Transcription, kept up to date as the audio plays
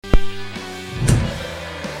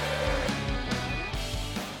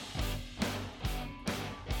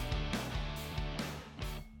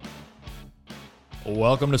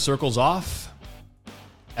Welcome to Circles Off,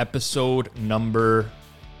 episode number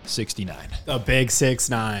 69. The big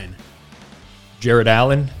 6'9". Jared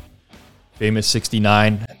Allen, famous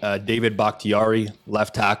 69. David Bakhtiari,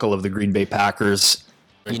 left tackle of the Green Bay Packers.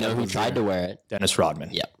 You know who tried to wear it? Dennis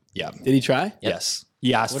Rodman. Yep. Yeah. Did he try? Yes.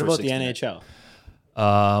 He asked What for about 69. the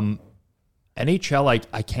NHL? NHL,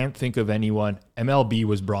 I can't think of anyone. MLB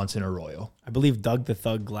was Bronson Arroyo. I believe Doug the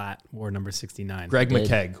Thug Glatt wore number 69. Greg Did.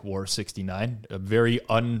 McKegg wore 69, a very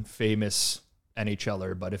unfamous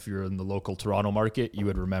NHLer, but if you're in the local Toronto market, you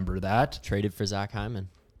would remember that. Traded for Zach Hyman.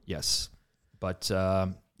 Yes. But,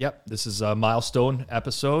 yep, this is a milestone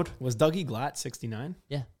episode. Was Dougie Glatt 69?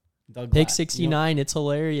 Yeah. Doug Pick Glatt. 69. It's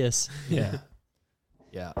hilarious. Yeah.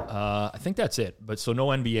 Yeah. I think that's it. But so no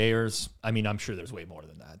NBAers. I mean, I'm sure there's way more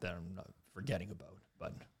than that I'm not forgetting about.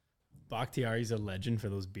 But Bakhtiari's a legend for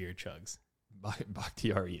those beer chugs.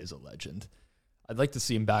 Bakhtiari is a legend. I'd like to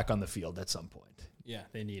see him back on the field at some point. Yeah,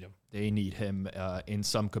 they need him. They need him in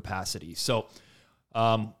some capacity. So,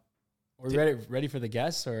 Are we ready for the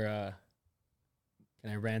guests, or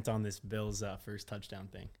can I rant on this Bills first touchdown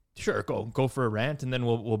thing? sure, go for a rant, and then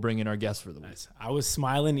we'll bring in our guest for the week. Nice. I was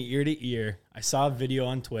smiling ear to ear. I saw a video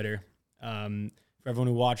on Twitter. For everyone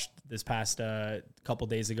who watched this past couple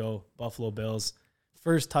days ago, Buffalo Bills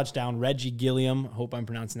first touchdown. Reggie Gilliam, hope I'm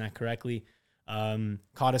pronouncing that correctly,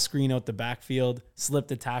 caught a screen out the backfield,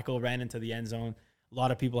 slipped a tackle, ran into the end zone. A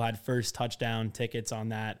lot of people had first touchdown tickets on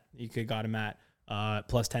that. You could got him at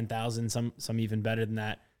plus 10,000, some even better than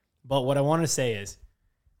that. But what I want to say is,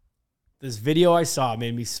 this video I saw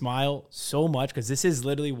made me smile so much, because this is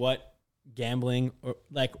literally what gambling, or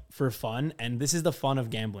like for fun, and this is the fun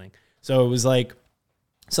of gambling. So it was like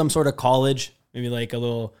some sort of college, maybe like a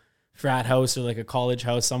little frat house or like a college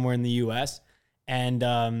house somewhere in the US. And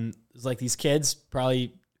it was like these kids,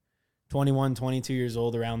 probably 21, 22 years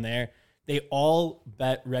old, around there. They all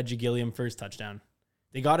bet Reggie Gilliam first touchdown.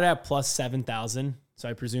 They got it at plus 7,000. So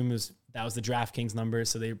I presume that was the DraftKings number.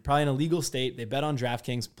 So they're probably in a legal state. They bet on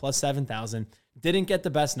DraftKings plus 7,000. Didn't get the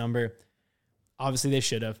best number. Obviously, they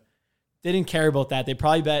should have. Didn't care about that. They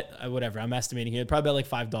probably bet, whatever, I'm estimating here, probably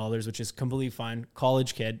bet like $5, which is completely fine.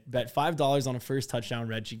 College kid, bet $5 on a first touchdown,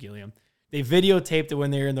 Reggie Gilliam. They videotaped it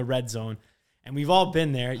when they were in the red zone. And we've all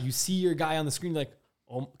been there. You see your guy on the screen, like,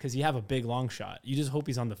 oh, because you have a big long shot. You just hope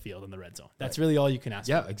he's on the field in the red zone. That's really all you can ask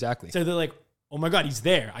Yeah, for. exactly. So they're like, oh my God, he's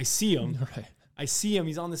there. I see him. Right. I see him.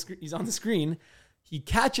 He's on the screen. He's on the screen. He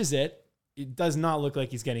catches it. It does not look like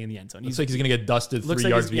he's getting in the end zone. Looks like he's going to get dusted looks 3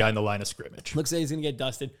 like yards he's- behind the line of scrimmage. Looks like he's going to get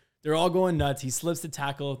dusted. They're all going nuts. He slips the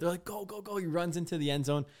tackle. They're like, go, go, go. He runs into the end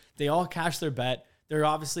zone. They all cash their bet. They're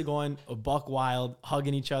obviously going a buck wild,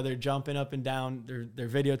 hugging each other, jumping up and down. They're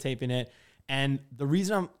videotaping it. And the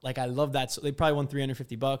reason I'm like, I love that. So they probably won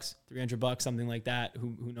 $350, $300, something like that.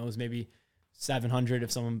 Who knows, maybe 700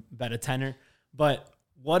 if someone bet a tenner. But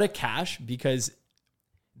what a cash, because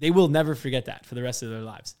they will never forget that for the rest of their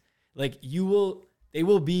lives. Like they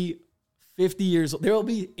will be 50 years old. They will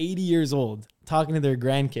be 80 years old talking to their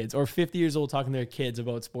grandkids, or 50 years old talking to their kids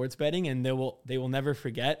about sports betting. And they will never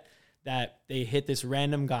forget that they hit this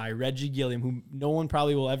random guy, Reggie Gilliam, who no one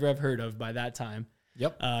probably will ever have heard of by that time.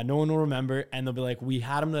 Yep. No one will remember. And they'll be like, we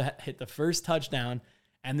had him to hit the first touchdown,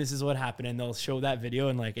 and this is what happened. And they'll show that video,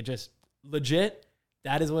 and like, it just legit,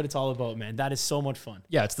 that is what it's all about, man. That is so much fun.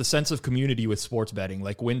 Yeah, it's the sense of community with sports betting,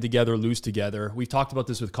 like win together, lose together. We've talked about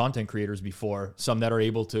this with content creators before, some that are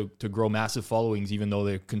able to grow massive followings even though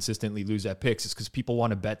they consistently lose at picks. It's because people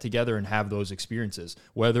want to bet together and have those experiences,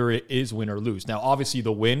 whether it is win or lose. Now, obviously,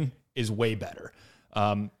 the win is way better.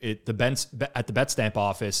 At the BetStamp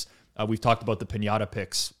office, we've talked about the Pinata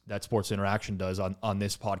picks that Sports Interaction does on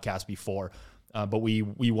this podcast before, but we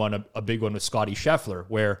won a big one with Scotty Scheffler,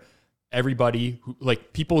 where everybody,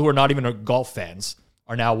 like people who are not even golf fans,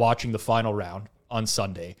 are now watching the final round on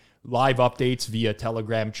Sunday. Live updates via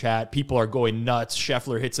Telegram chat. People are going nuts.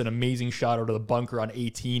 Scheffler hits an amazing shot out of the bunker on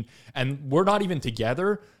 18. And we're not even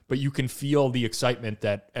together, but you can feel the excitement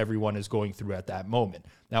that everyone is going through at that moment.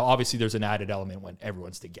 Now, obviously, there's an added element when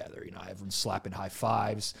everyone's together. You know, everyone's slapping high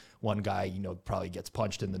fives. One guy, you know, probably gets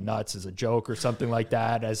punched in the nuts as a joke or something like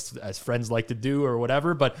that, as friends like to do or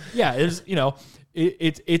whatever. But yeah, it's, you know,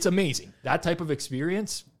 it's amazing. That type of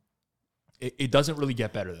experience, it doesn't really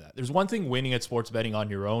get better than that. There's one thing winning at sports betting on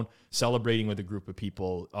your own, celebrating with a group of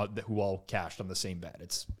people who all cashed on the same bet.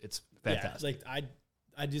 It's fantastic. Yeah, like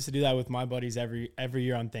I used to do that with my buddies every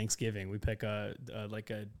year on Thanksgiving. We pick a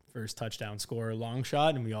first touchdown scorer long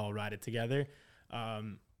shot, and we all ride it together.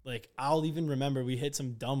 Like I'll even remember we hit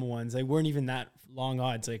some dumb ones. They weren't even that long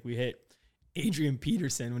odds. Like we hit Adrian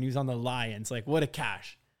Peterson when he was on the Lions. Like what a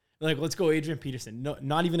cash. Like, let's go Adrian Peterson. No,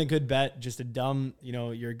 not even a good bet, just a dumb,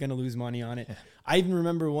 you're going to lose money on it. I even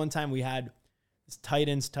remember one time we had this tight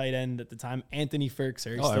end at the time, Anthony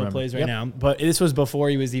Ferkser. He still plays right now. But this was before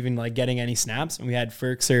he was even like getting any snaps. And we had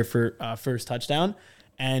Ferkser for first touchdown.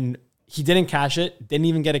 And he didn't catch it. Didn't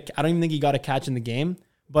even I don't even think he got a catch in the game.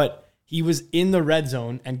 But he was in the red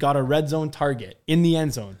zone and got a red zone target in the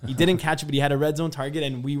end zone. He didn't catch it, but he had a red zone target,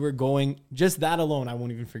 and we were going, just that alone, I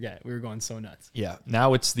won't even forget. We were going so nuts. Yeah.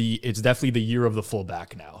 Now it's definitely the year of the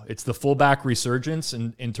fullback now. It's the fullback resurgence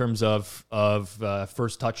in terms of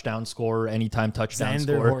first touchdown score, anytime touchdown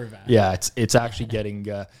Xander score. Horvath. Yeah, it's actually getting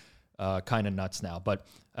kind of nuts now. But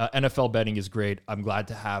NFL betting is great. I'm glad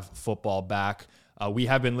to have football back. We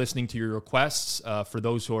have been listening to your requests. For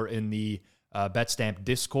those who are in the BetStamp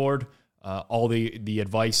Discord, all the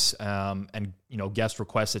advice and guest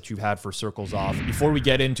requests that you've had for Circles Off. Before we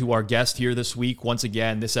get into our guest here this week, once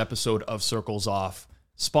again, this episode of Circles Off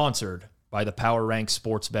sponsored by the Power Rank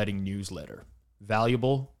Sports Betting Newsletter.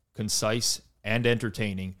 Valuable, concise, and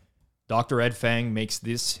entertaining, Dr. Ed Fang makes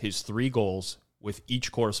this his 3 goals with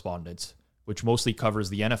each correspondence, which mostly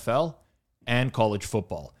covers the NFL and college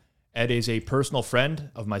football. Ed is a personal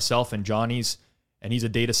friend of myself and Johnny's, and he's a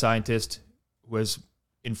data scientist who has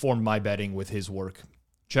informed my betting with his work.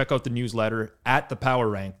 Check out the newsletter at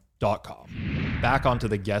thepowerrank.com. Back onto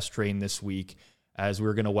the guest train this week, as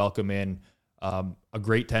we're going to welcome in a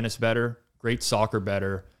great tennis bettor, great soccer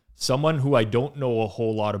bettor, someone who I don't know a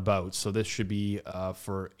whole lot about, so this should be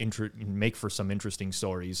make for some interesting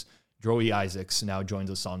stories. Joey Isaacs now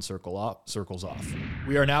joins us on Circles Off.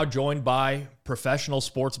 We are now joined by professional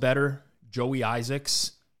sports bettor Joey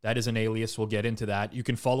Isaacs. That is an alias. We'll get into that. You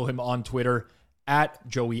can follow him on Twitter at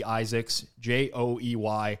Joey Isaacs,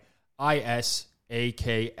 JoeyIsaks.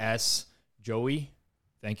 Joey,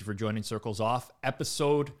 thank you for joining Circles Off,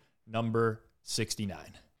 episode number 69.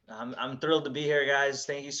 I'm thrilled to be here, guys.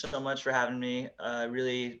 Thank you so much for having me. I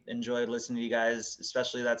really enjoyed listening to you guys,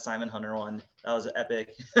 especially that Simon Hunter one. That was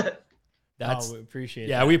epic. We appreciate it.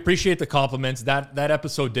 Yeah, we appreciate the compliments. That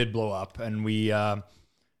episode did blow up, and we got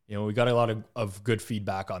a lot of good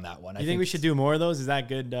feedback on that one. You think we should do more of those? Is that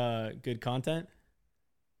good content?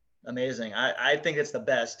 Amazing. I think it's the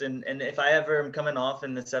best. And if I ever am coming off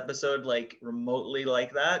in this episode like remotely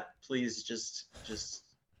like that, please just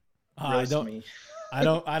roast me. I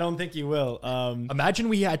don't think you will. Imagine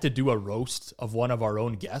we had to do a roast of one of our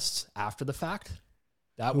own guests after the fact.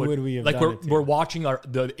 That would we have done we're watching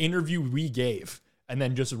the interview we gave and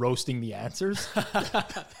then just roasting the answers.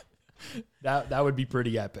 That would be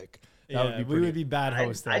pretty epic. We would be bad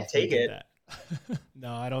hosts. I'd take it.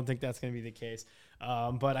 No, I don't think that's going to be the case.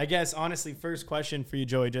 But I guess, honestly, first question for you,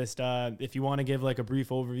 Joey, just if you want to give like a brief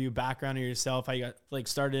overview, background of yourself, how you got like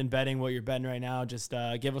started in betting, what you're betting right now, just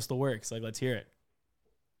give us the works. Like, let's hear it.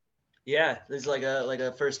 Yeah, this is like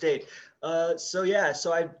a first date. So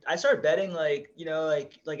I started betting like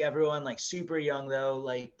everyone, like super young though,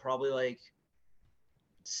 like probably like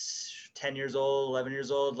 10 years old, 11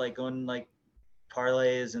 years old, like going like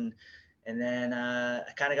parlays and then I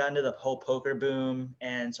kind of got into the whole poker boom,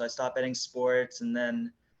 and so I stopped betting sports and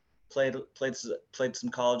then played some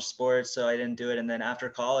college sports, so I didn't do it. And then after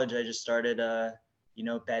college, I just started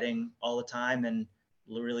betting all the time and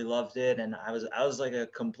really loved it. And I was like a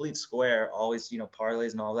complete square, always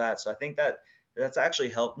parlays and all that. So I think that's actually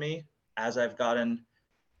helped me as I've gotten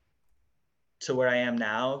to where I am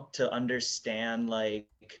now to understand like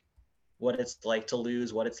what it's like to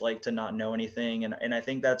lose, what it's like to not know anything. And I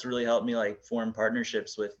think that's really helped me like form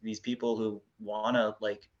partnerships with these people who want to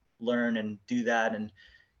like learn and do that. And,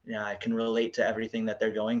 I can relate to everything that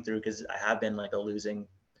they're going through because I have been like a losing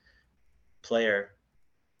player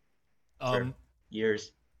for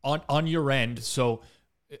years. On your end, so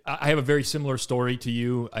I have a very similar story to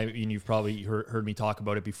you. I mean, you've probably heard me talk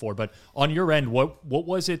about it before, but on your end, what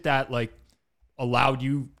was it that like allowed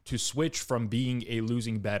you to switch from being a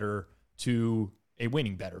losing bettor to a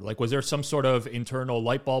winning bettor? Like, was there some sort of internal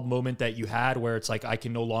light bulb moment that you had where it's like, I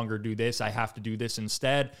can no longer do this, I have to do this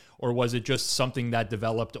instead? Or was it just something that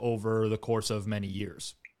developed over the course of many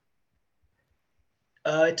years?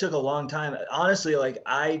 It took a long time. Honestly, like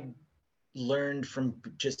I learned from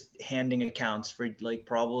just handing accounts for like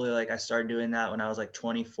probably like I started doing that when I was like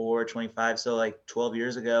 24, 25. So like 12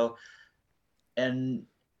 years ago. And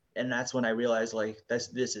that's when I realized like this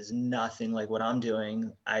is nothing like what I'm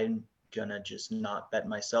doing. I'm gonna just not bet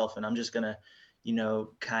myself, and I'm just gonna,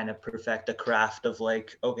 kind of perfect a craft of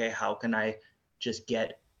like, okay, how can I just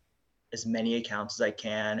get as many accounts as I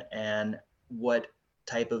can, and what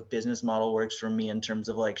type of business model works for me in terms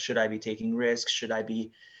of like, should I be taking risks? Should I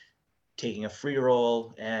be taking a free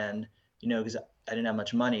roll? And, because I didn't have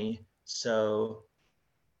much money. So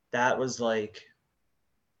that was like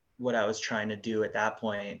what I was trying to do at that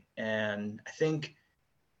point. And I think,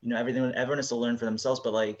 everyone has to learn for themselves,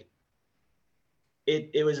 but like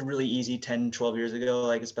it was really easy 10, 12 years ago,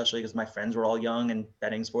 like especially because my friends were all young and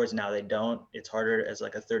betting sports. Now they don't. It's harder as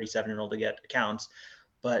like a 37-year-old to get accounts.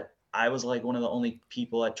 But I was like one of the only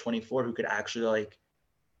people at 24 who could actually like,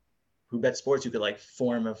 who bet sports, who could like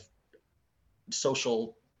form a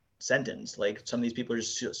social sentence. Like some of these people are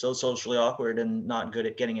just so socially awkward and not good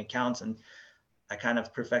at getting accounts. And I kind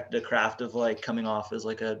of perfected the craft of like coming off as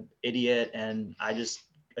like a idiot, and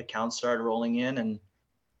accounts started rolling in. And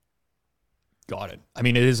got it. I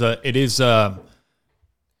mean, it is a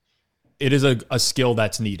skill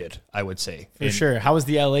that's needed, I would say. For sure. How was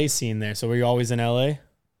the LA scene there? So were you always in LA?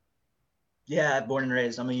 Yeah, born and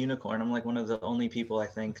raised. I'm a unicorn. I'm like one of the only people I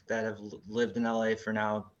think that have lived in LA for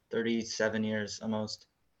now 37 years almost.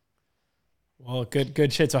 Well,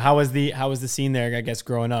 good shit. So how was the scene there, I guess,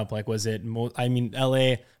 growing up? Like, was it,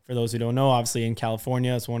 LA, for those who don't know, obviously in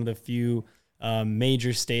California, it's one of the few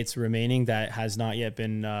major states remaining that has not yet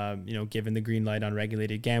been, given the green light on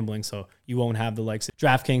regulated gambling. So you won't have the likes of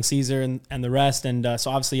DraftKings, Caesar, and the rest. And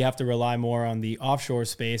so obviously you have to rely more on the offshore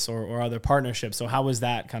space or other partnerships. So how was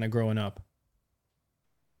that kind of growing up?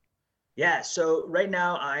 Yeah. So right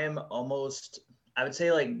now I am almost, I would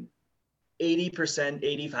say like 80%,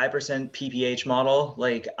 85% PPH model.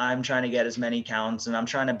 Like I'm trying to get as many counts, and I'm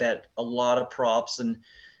trying to bet a lot of props and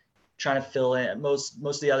trying to fill in. Most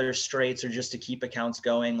of the other straights are just to keep accounts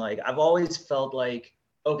going. Like I've always felt like,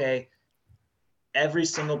 okay, every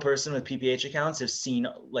single person with PPH accounts have seen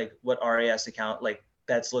like what RAS account like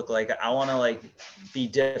bets look like. I want to like be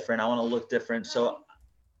different. I want to look different. So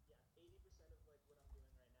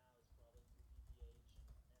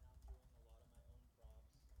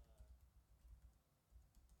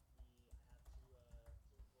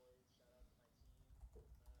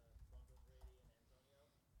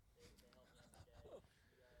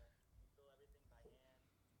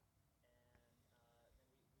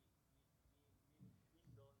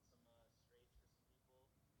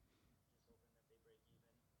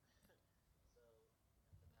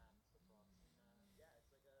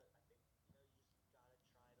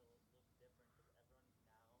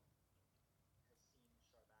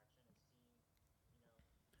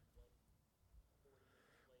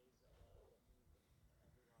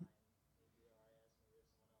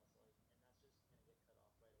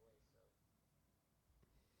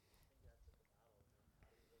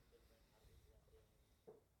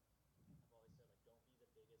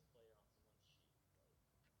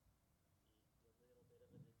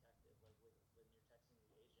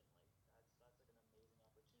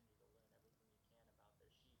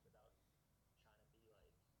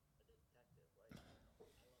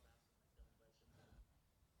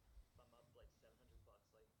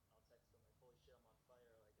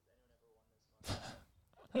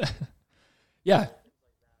Yeah.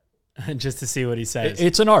 Just to see what he says.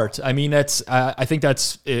 It's an art. I mean, I think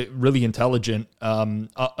that's really intelligent. I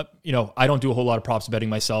don't do a whole lot of props betting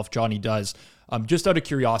myself. Johnny does. Just out of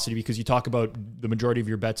curiosity, because you talk about the majority of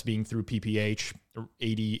your bets being through PPH,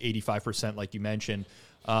 85%, like you mentioned,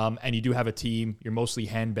 and you do have a team, you're mostly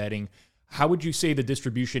hand betting. How would you say the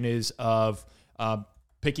distribution is of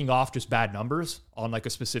picking off just bad numbers on like a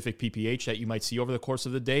specific PPH that you might see over the course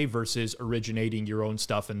of the day versus originating your own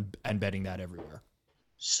stuff and betting that everywhere?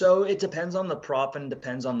 So it depends on the prop and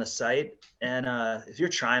depends on the site. And if you're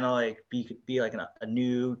trying to like be like a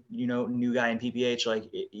new guy in PPH, like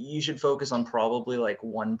you should focus on probably like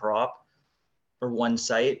one prop or one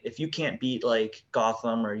site. If you can't beat like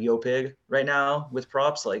Gotham or YoPig right now with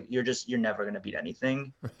props, like you're never going to beat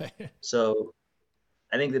anything. Right. So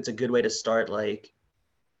I think that's a good way to start. Like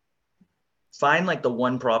find like the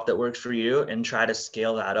one prop that works for you and try to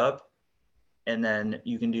scale that up. And then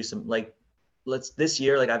you can do some like, this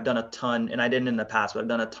year, like I've done a ton, and I didn't in the past, but I've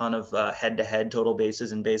done a ton of head-to-head total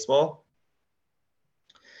bases in baseball.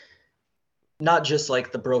 Not just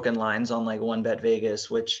like the broken lines on like One Bet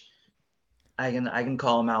Vegas, which I can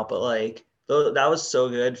call them out, but like that was so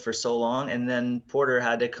good for so long. And then Porter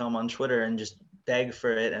had to come on Twitter and just beg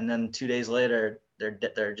for it. And then 2 days later,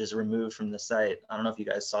 they're just removed from the site. I don't know if you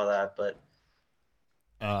guys saw that, but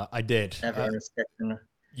I did. Everyone is catching.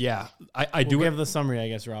 Yeah, I do give the summary, I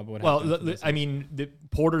guess, Rob. I mean,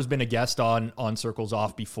 Porter's been a guest on Circles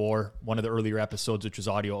Off before, one of the earlier episodes, which was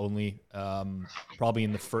audio only, probably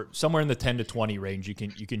in the somewhere in the 10 to 20 range. You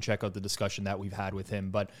can check out the discussion that we've had with him.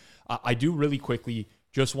 But I do really quickly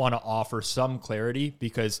just want to offer some clarity,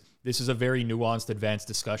 because this is a very nuanced, advanced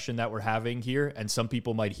discussion that we're having here, and some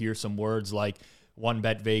people might hear some words like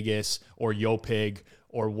OneBet Vegas or YoPig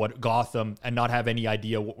or what Gotham and not have any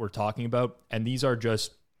idea what we're talking about. And these are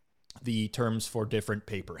just the terms for different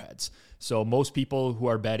paperheads. So most people who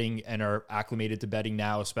are betting and are acclimated to betting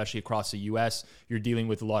now, especially across the US, you're dealing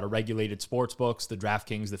with a lot of regulated sports books, the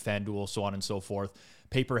DraftKings, the FanDuel, so on and so forth.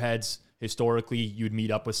 Paperheads, historically, you'd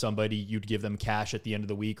meet up with somebody, you'd give them cash at the end of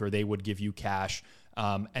the week, or they would give you cash.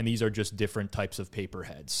 And these are just different types of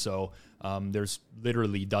paperheads. So there's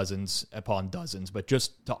literally dozens upon dozens, but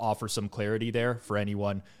just to offer some clarity there for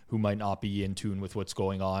anyone who might not be in tune with what's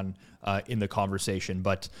going on in the conversation.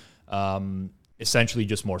 But essentially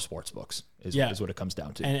just more sports books is what it comes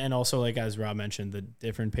down to. And also, like, as Rob mentioned, the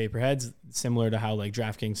different paperheads, similar to how like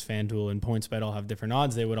DraftKings, FanDuel, and PointsBet all have different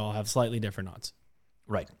odds, they would all have slightly different odds.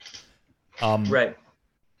 Right. Right.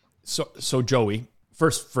 So Joey,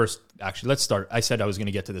 first, actually, let's start. I said I was going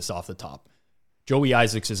to get to this off the top. Joey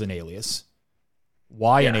Isaacs is an alias.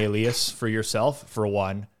 Why an alias for yourself, for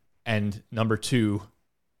one? And number two,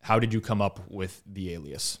 how did you come up with the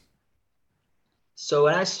alias? So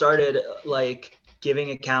when I started like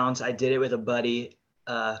giving accounts, I did it with a buddy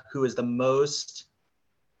who is the most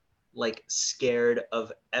like scared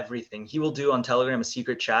of everything. He will do on Telegram a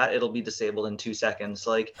secret chat. It'll be disabled in 2 seconds.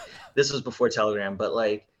 Like this was before Telegram, but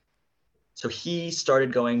like, so he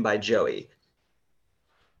started going by Joey.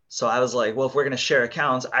 So I was like, well, if we're going to share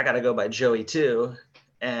accounts, I got to go by Joey too.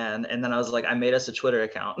 And then I was like, I made us a Twitter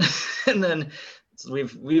account. And then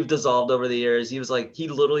we've dissolved over the years. He was like, he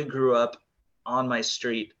literally grew up on my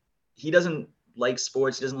street. He doesn't like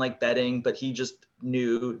sports, he doesn't like betting, but he just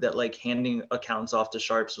knew that like handing accounts off to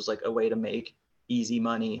sharps was like a way to make easy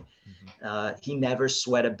money. He never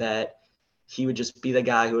sweat a bet. He would just be the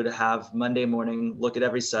guy who would have Monday morning, look at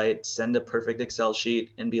every site, send a perfect Excel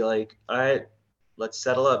sheet and be like, all right, let's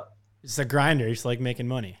settle up. It's a grinder. He's like making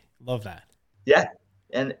money. Love that. Yeah.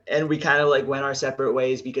 And we kind of like went our separate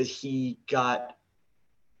ways because he now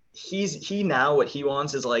what he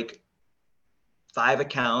wants is like 5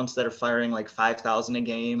 accounts that are firing like 5,000 a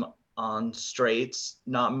game on straights,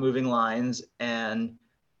 not moving lines, and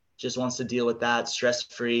just wants to deal with that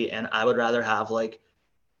stress-free. And I would rather have like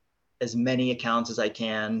as many accounts as I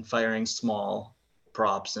can firing small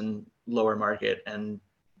props and lower market and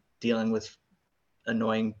dealing with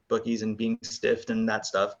annoying bookies and being stiffed and that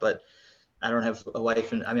stuff. But I don't have a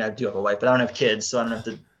wife, and I mean, I do have a wife, but I don't have kids, so I don't have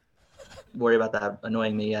to worry about that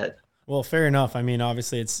annoying me yet. Well, fair enough. I mean,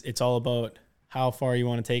 obviously it's all about how far you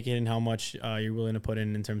want to take it and how much you're willing to put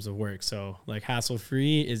in terms of work. So like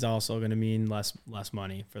hassle-free is also going to mean less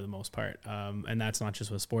money for the most part. And that's not just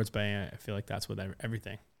with sports betting. I feel like that's with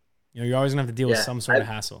everything. You know, you're always gonna have to deal with some sort of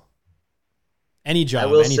hassle. Any job. I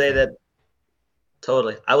will say that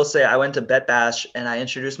totally. I will say I went to Bet Bash and I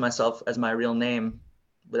introduced myself as my real name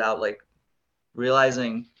without like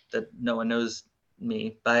realizing that no one knows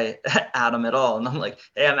me by Adam at all. And I'm like,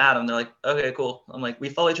 hey, I'm Adam. They're like, okay, cool. I'm like, we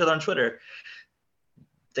follow each other on Twitter.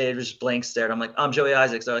 They just blank stared. I'm like, I'm Joey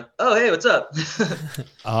Isaacs. They're like, oh, hey, what's up?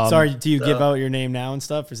 Sorry, do you give out your name now and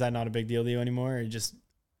stuff? Is that not a big deal to you anymore? Or just?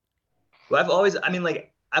 Well, I've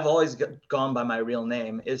always gone by my real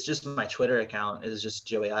name. It's just my Twitter account is just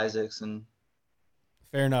Joey Isaacs. And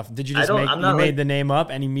fair enough. Did you just made the name up?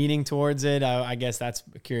 Any meaning towards it? I guess that's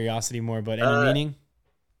curiosity more, but any meaning?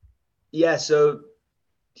 Yeah. So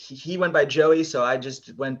he went by Joey. So I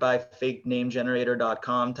just went by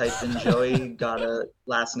fakenamegenerator.com, typed in Joey, got a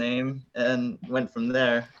last name and went from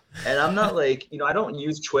there. And I'm not like, I don't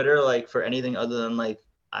use Twitter like for anything other than like,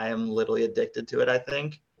 I am literally addicted to it. I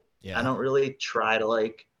think. Yeah. I don't really try to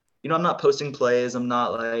like, I'm not posting plays. I'm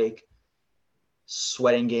not like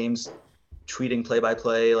sweating games, tweeting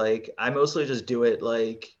play-by-play. Like I mostly just do it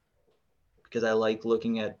like, because I like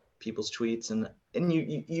looking at people's tweets and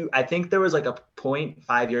you I think there was like a point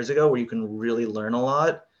 5 years ago where you can really learn a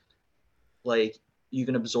lot. Like you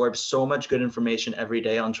can absorb so much good information every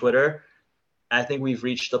day on Twitter. I think we've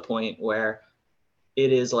reached the point where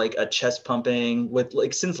it is like a chest pumping with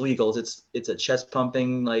like, since legals, it's a chest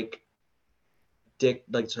pumping, like dick,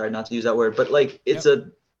 like, sorry, not to use that word, but like, it's a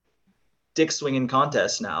dick swinging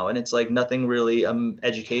contest now. And it's like nothing really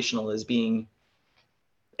educational is being,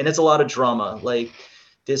 and it's a lot of drama. Like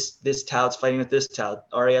this tout's fighting with this tout,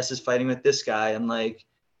 RAS is fighting with this guy. And like,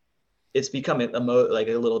 it's becoming like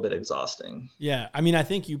a little bit exhausting. Yeah. I mean, I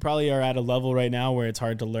think you probably are at a level right now where it's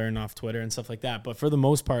hard to learn off Twitter and stuff like that. But for the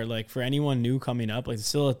most part, like for anyone new coming up, like there's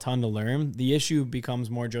still a ton to learn. The issue becomes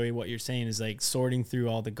more, Joey, what you're saying is like sorting through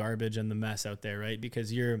all the garbage and the mess out there, right?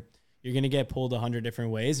 Because you're going to get pulled 100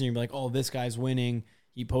 different ways and you're like, oh, this guy's winning.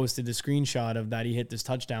 He posted the screenshot of that. He hit this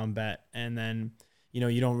touchdown bet. And then,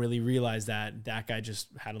 you don't really realize that guy just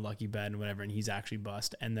had a lucky bet and whatever, and he's actually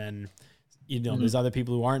bust. And then there's other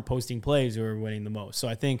people who aren't posting plays who are winning the most. So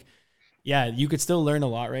I think, yeah, you could still learn a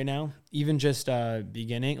lot right now. Even just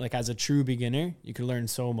beginning, like as a true beginner, you could learn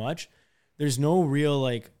so much. There's no real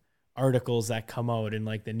like articles that come out in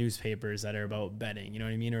like the newspapers that are about betting, you know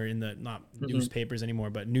what I mean? Or in the, not newspapers anymore,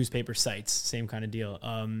 but newspaper sites, same kind of deal.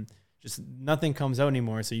 Just nothing comes out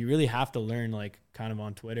anymore. So you really have to learn like kind of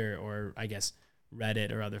on Twitter or I guess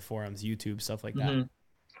Reddit or other forums, YouTube, stuff like that.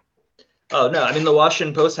 Oh no, I mean the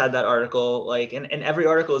Washington Post had that article, like, and every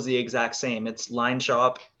article is the exact same. It's line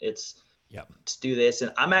shop, it's let's do this.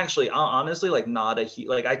 And I'm actually honestly like not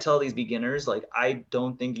like I tell these beginners, like I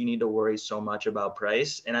don't think you need to worry so much about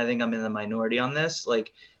price. And I think I'm in the minority on this.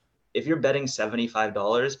 Like if you're betting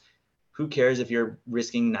 $75, who cares if you're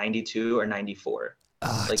risking 92 or 94?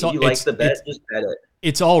 Like if you like the bet, just bet it.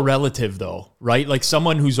 It's all relative though, right? Like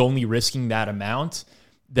someone who's only risking that amount,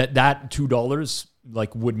 that $2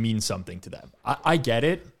 like would mean something to them. I get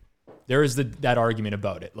it. There is that argument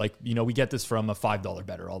about it. Like, you know, we get this from a $5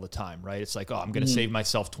 bettor all the time, right? It's like, oh, I'm going to save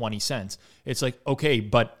myself 20 cents. It's like, okay,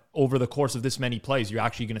 but over the course of this many plays, you're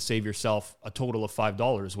actually going to save yourself a total of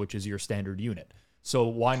 $5, which is your standard unit. So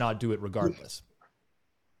why not do it regardless?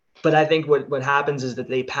 But I think what happens is that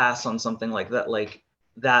they pass on something like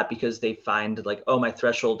that because they find like, oh, my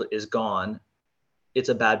threshold is gone. It's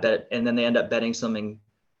a bad bet. And then they end up betting something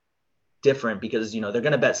different because, you know, they're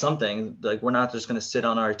going to bet something. Like we're not just going to sit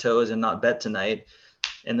on our toes and not bet tonight.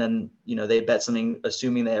 And then, you know, they bet something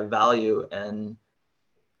assuming they have value, and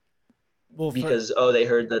because they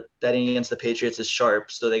heard that betting against the Patriots is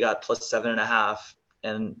sharp, so they got plus 7.5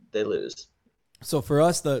 and they lose. So for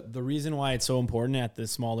us, the reason why it's so important at the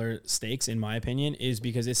smaller stakes, in my opinion, is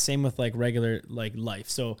because it's same with like regular like life.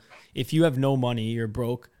 So if you have no money, you're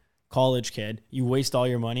broke, college kid, you waste all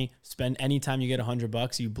your money, spend anytime you get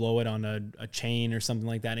 $100, you blow it on a chain or something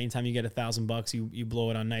like that. Anytime you get $1,000, you blow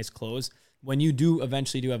it on nice clothes. When you do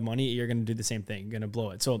eventually do have money, you're going to do the same thing. You're going to blow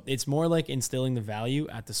it. So it's more like instilling the value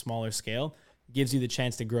at the smaller scale gives you the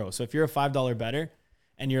chance to grow. So if you're a $5 bettor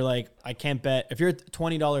and you're like, I can't bet, if you're a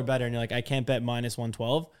 $20 bettor and you're like, I can't bet minus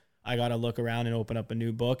 112, I got to look around and open up a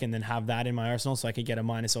new book and then have that in my arsenal so I could get a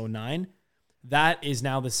minus 09. That is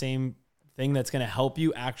now the same thing that's going to help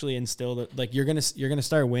you actually instill like you're going to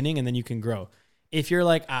start winning and then you can grow. If you're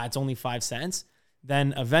like, it's only 5 cents,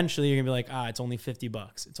 then eventually you're gonna be like, it's only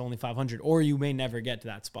 $50, it's only 500, or you may never get to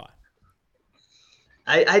that spot.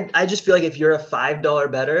 I just feel like if you're a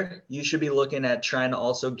 $5 bettor, you should be looking at trying to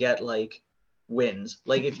also get like wins.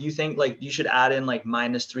 Like if you think like you should add in like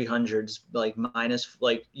minus 300s, like minus,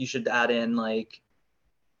 like you should add in like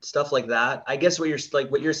stuff like that. I guess what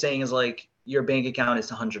you're saying is like your bank account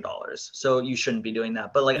is $100, so you shouldn't be doing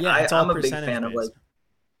that. But like I'm a big fan of like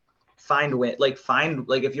find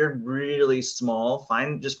if you're really small,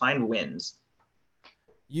 find wins.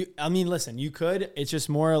 Listen, you could. It's just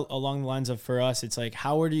more along the lines of, for us, it's like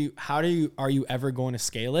are you ever going to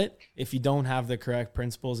scale it if you don't have the correct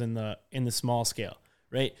principles in the small scale,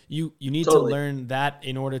 right? You need to learn that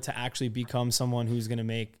in order to actually become someone who's going to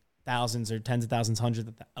make thousands or tens of thousands,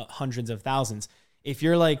 hundreds of thousands. If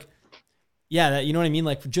you're like, that, you know what I mean?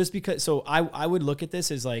 Like just because, so I would look at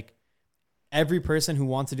this as like every person who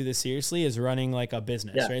wants to do this seriously is running like a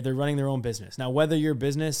business, right? They're running their own business. Now, whether your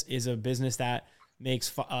business is a business that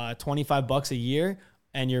makes $25 a year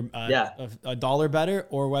and you're a dollar bettor,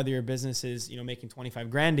 or whether your business is, you know, making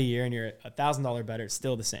 $25,000 a year and you're a $1,000 bettor, it's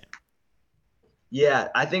still the same. Yeah.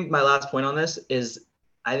 I think my last point on this is,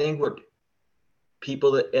 I think what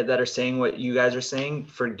people that are saying what you guys are saying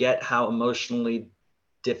forget how emotionally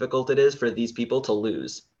difficult it is for these people to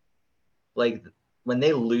lose. Like when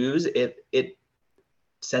they lose, it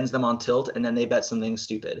sends them on tilt, and then they bet something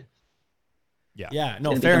stupid. Yeah.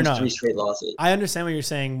 No, fair enough. 3 straight losses. I understand what you're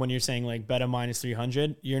saying when you're saying like bet a minus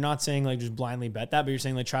 300. You're not saying like just blindly bet that, but you're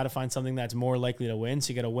saying like try to find something that's more likely to win. So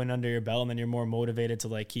you get a win under your belt, and then you're more motivated to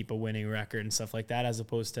like keep a winning record and stuff like that, as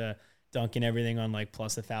opposed to dunking everything on like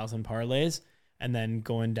plus 1,000 parlays and then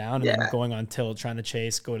going down and then going on tilt, trying to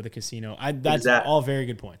chase, go to the casino. That's all very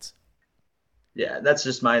good points. Yeah, that's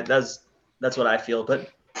just that's what I feel. But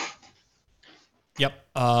yep.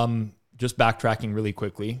 Just backtracking really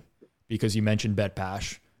quickly, because you mentioned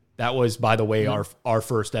BetPash. That was, by the way, our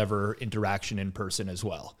first ever interaction in person as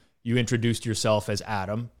well. You introduced yourself as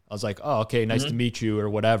Adam. I was like, oh, okay, nice to meet you or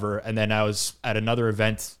whatever. And then I was at another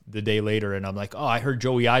event the day later, and I'm like, oh, I heard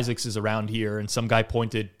Joey Isaacs is around here, and some guy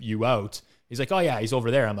pointed you out. He's like, oh yeah, he's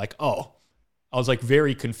over there. I'm like, oh. I was like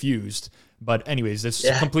very confused. But anyways, this is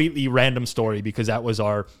a completely random story because that was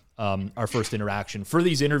our first interaction. For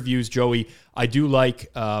these interviews, Joey, I do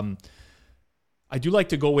like to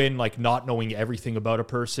go in like not knowing everything about a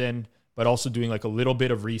person, but also doing like a little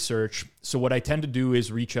bit of research. So what I tend to do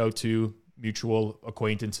is reach out to mutual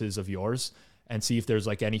acquaintances of yours and see if there's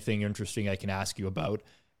like anything interesting I can ask you about.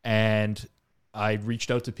 And I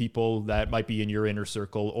reached out to people that might be in your inner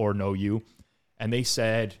circle or know you. And they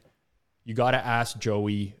said, you got to ask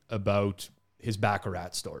Joey about his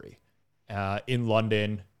Baccarat story. In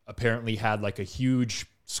London, apparently had like a huge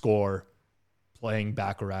score playing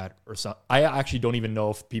Baccarat or something. I actually don't even know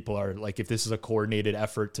if people are like, if this is a coordinated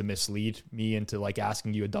effort to mislead me into like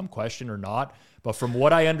asking you a dumb question or not. But from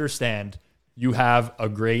what I understand, you have a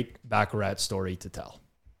great Baccarat story to tell.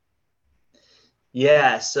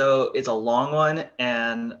 Yeah, so it's a long one,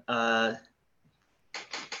 and I'll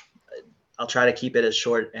try to keep it as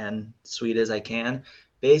short and sweet as I can.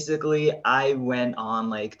 Basically, I went on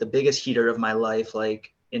like the biggest heater of my life,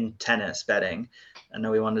 like in tennis betting. I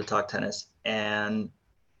know we wanted to talk tennis, and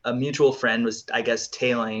a mutual friend was, I guess,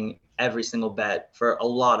 tailing every single bet for a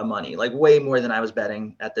lot of money, like way more than I was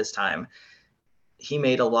betting at this time. He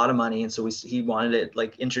made a lot of money, and so he wanted to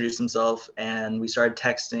like introduce himself, and we started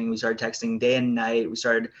texting day and night. We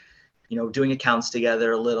started, doing accounts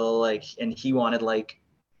together a little, like, and he wanted like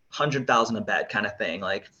 100,000 a bet kind of thing,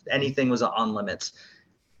 like anything was on limits.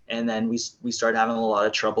 And then we started having a lot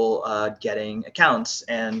of trouble getting accounts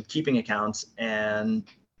and keeping accounts. And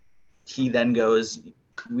he then goes,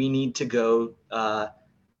 we need to go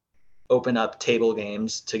open up table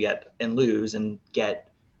games to get and lose and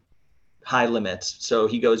get high limits. So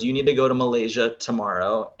he goes, you need to go to Malaysia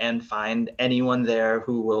tomorrow and find anyone there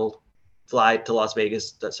who will fly to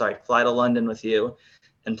London with you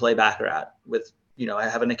and play Baccarat with, I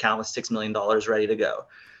have an account with $6 million ready to go.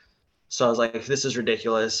 So I was like, this is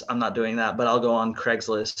ridiculous. I'm not doing that, but I'll go on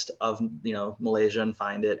Craigslist of, Malaysia and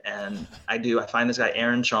find it. And I find this guy,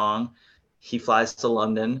 Aaron Chong. He flies to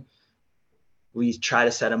London. We try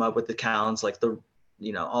to set him up with accounts, like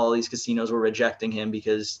all these casinos were rejecting him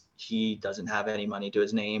because he doesn't have any money to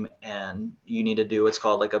his name. And you need to do what's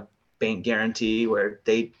called like a bank guarantee, where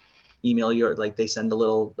they email they send a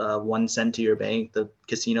little 1 cent to your bank. The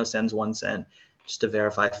casino sends 1 cent just to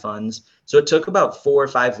verify funds. So it took about 4 or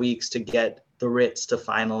 5 weeks to get the Ritz to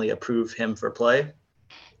finally approve him for play.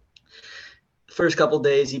 First couple of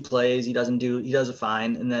days he plays, he does it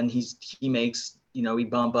fine. And then he makes, we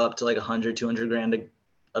bump up to like 100, 200 grand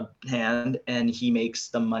a hand, and he makes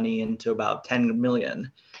the money into about 10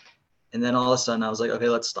 million. And then all of a sudden I was like, okay,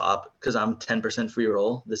 let's stop, because I'm 10% free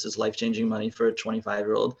roll. This is life-changing money for a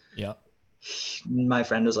 25-year-old. Yeah. My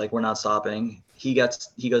friend was like, we're not stopping. He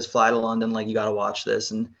goes, fly to London, like, you got to watch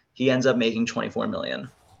this. And he ends up making 24 million.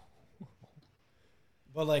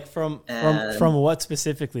 But like from what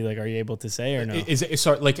specifically, like, are you able to say or no?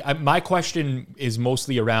 My question is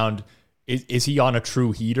mostly around, is he on a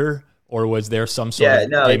true heater, or was there some sort of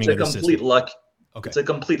gaming? It's a complete luck. Okay. It's a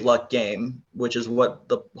complete luck game, which is what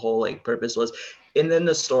the whole like purpose was. And then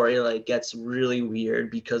the story like gets really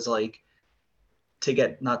weird because like,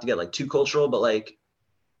 not to get like too cultural, but like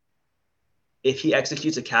if he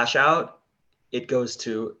executes a cash out, it goes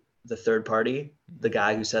to the third party, the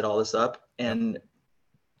guy who set all this up. And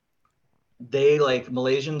they like,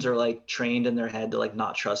 Malaysians are like trained in their head to like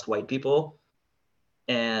not trust white people,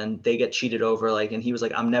 and they get cheated over. Like, and he was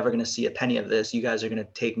like, I'm never going to see a penny of this. You guys are going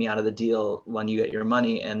to take me out of the deal when you get your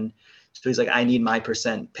money. And so he's like, I need my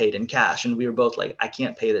percent paid in cash. And we were both like, I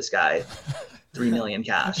can't pay this guy 3 million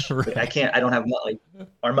cash. Right. Like, I don't have, like,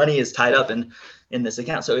 our money is tied up in this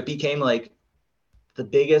account. So it became like the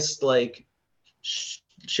biggest like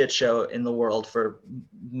shit show in the world for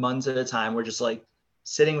months at a time. We're just like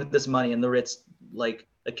sitting with this money in the Ritz like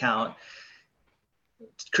account.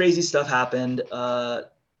 Crazy stuff happened,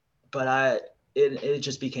 but it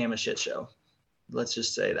just became a shit show. Let's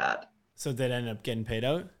just say that. So did it end up getting paid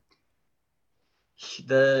out?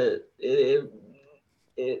 I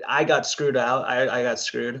got screwed out. I got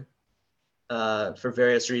screwed for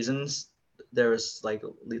various reasons. There was like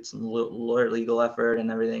some lawyer legal effort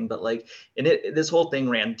and everything, but like, this whole thing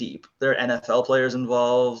ran deep. There are NFL players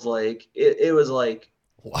involved. Like it was like,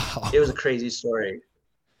 wow, it was a crazy story.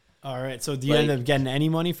 All right. So do you end up getting any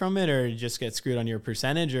money from it, or just get screwed on your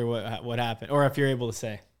percentage, or what happened? Or if you're able to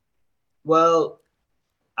say. Well,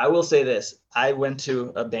 I will say this. I went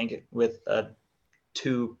to a bank with a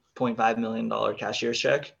 $2.5 million cashier's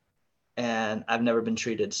check, and I've never been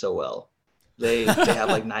treated so well. They have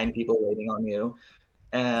like 9 people waiting on you.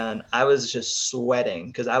 And I was just sweating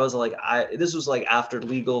because I was like, this was like after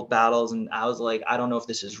legal battles, and I was like, I don't know if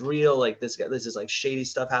this is real. Like this is like shady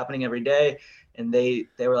stuff happening every day. And they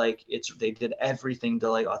were like, they did everything to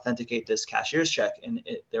like authenticate this cashier's check, and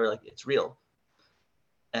they were like, it's real.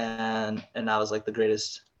 And that was like the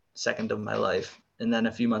greatest second of my life. And then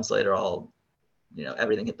a few months later,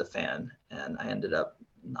 everything hit the fan, and I ended up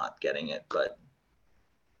not getting it. But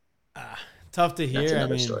tough to hear. that's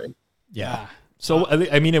another story. Yeah. So,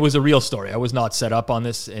 I mean, it was a real story. I was not set up on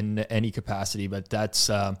this in any capacity, but that's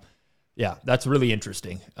really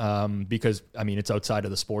interesting because, I mean, it's outside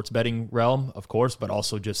of the sports betting realm, of course, but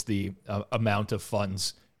also just the amount of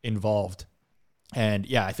funds involved. And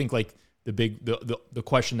yeah, I think like the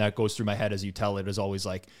question that goes through my head as you tell it is always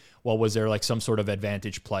like, well, was there like some sort of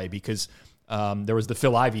advantage play? Because there was the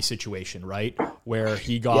Phil Ivey situation, right? Where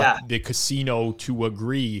he got the casino to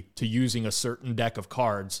agree to using a certain deck of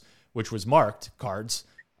cards, which was marked cards,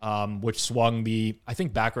 which swung I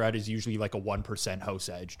think Baccarat is usually like a 1% house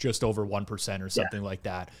edge, just over 1% or something like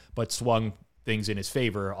that, but swung things in his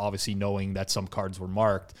favor, obviously knowing that some cards were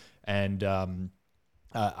marked. And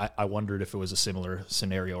I wondered if it was a similar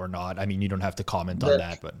scenario or not. I mean, you don't have to comment on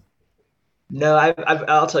that, but. No,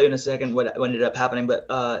 I'll tell you in a second what ended up happening, but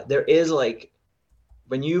there is like,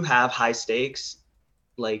 when you have high stakes,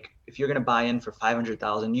 like if you're going to buy in for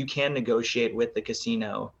 500,000, you can negotiate with the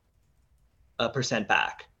casino a percent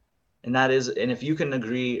back. And if you can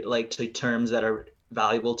agree like to terms that are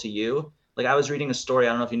valuable to you, like I was reading a story, I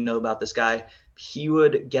don't know if you know about this guy, he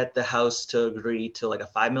would get the house to agree to like a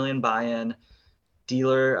 5 million buy-in.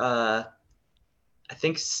 Dealer, I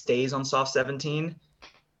think stays on soft 17,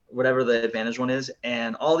 whatever the advantage one is,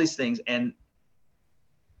 and all these things. And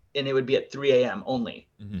it would be at 3 a.m. only.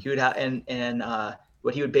 Mm-hmm. He would have, and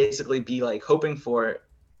what he would basically be like hoping for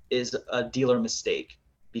is a dealer mistake,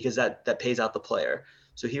 because that pays out the player.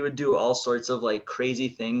 So he would do all sorts of like crazy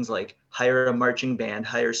things, like hire a marching band,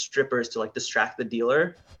 hire strippers to like distract the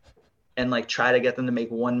dealer, and like try to get them to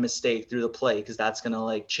make one mistake through the play, because that's gonna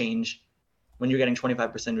like change when you're getting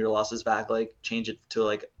 25% of your losses back, like change it to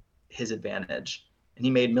like his advantage. And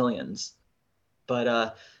he made millions.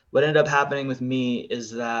 But what ended up happening with me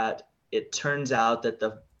is that it turns out that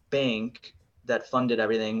the bank that funded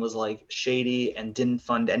everything was like shady and didn't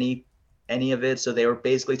fund any of it. So they were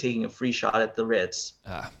basically taking a free shot at the Ritz,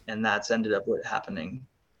 and that's ended up what happening.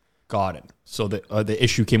 Got it. So the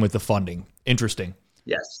issue came with the funding. Interesting.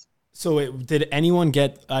 Yes. So did anyone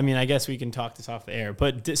get? I mean, I guess we can talk this off the air.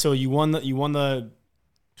 But so you won the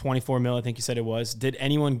 24 mil. I think you said it was. Did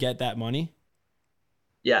anyone get that money?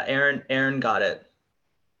 Yeah, Aaron got it.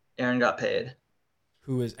 Aaron got paid.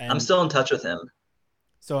 I'm still in touch with him.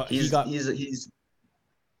 So he's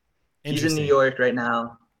in New York right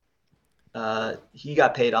now. He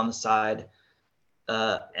got paid on the side,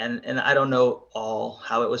 and I don't know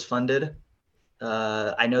how it was funded.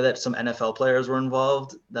 I know that some NFL players were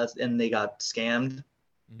involved. And they got scammed,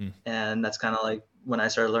 and that's kind of like when I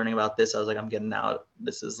started learning about this. I was like, I'm getting out.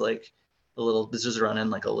 This is like this is running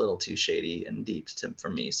like a little too shady and deep for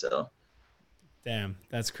me. So, damn,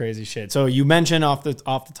 that's crazy shit. So you mentioned off the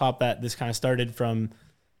top that this kind of started from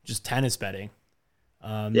just tennis betting.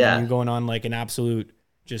 And you're going on like an absolute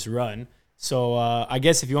just run. So I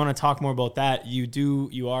guess if you want to talk more about that,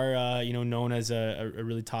 you are known as a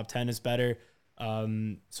really top tennis bettor.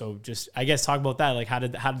 So just, I guess, talk about that. Like, how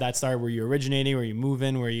did that start? Were you originating? Were you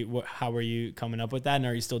moving? How were you coming up with that? And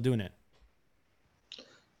are you still doing it?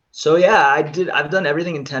 So yeah, I've done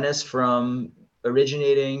everything in tennis, from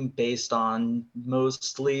originating based on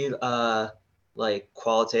mostly like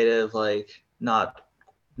qualitative, like not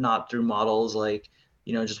through models, like,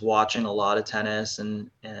 just watching a lot of tennis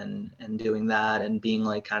and doing that and being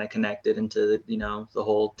like kind of connected into the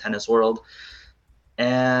whole tennis world.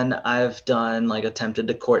 And I've done like attempted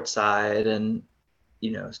to courtside, and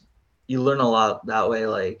you learn a lot that way,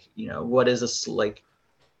 like what is this, like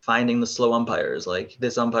finding the slow umpires, like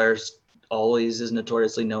this umpire always is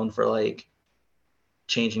notoriously known for like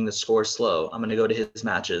changing the score slow, I'm going to go to his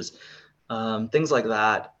matches, things like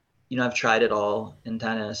that. I've tried it all in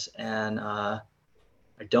tennis, and I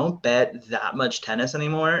don't bet that much tennis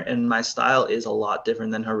anymore, and my style is a lot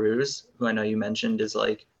different than Haru's, who I know you mentioned is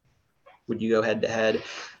like, would you go head to head?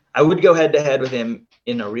 I would go head to head with him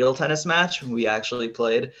in a real tennis match. We actually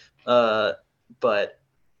played, but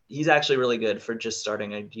he's actually really good for just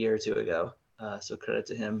starting a year or two ago. So credit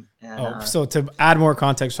to him. And, so to add more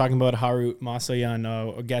context, talking about Haru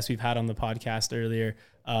Masayan, a guest we've had on the podcast earlier,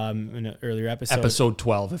 in an earlier episode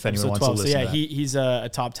 12, if anyone wants to listen. So yeah, to that. He's a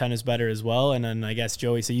top tennis bettor as well. And then I guess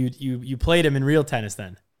Joey, so you played him in real tennis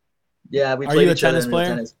then? Yeah, we played. Are you a tennis player?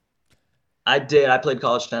 Tennis. I did. I played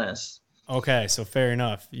college tennis. Okay, so fair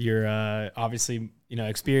enough. You're obviously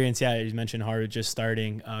experienced. Yeah, you mentioned Haru just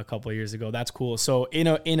starting a couple of years ago. That's cool. So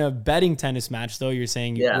in a betting tennis match, though, you're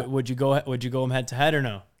saying, would you go head to head or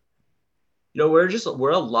no?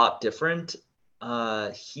 We're a lot different.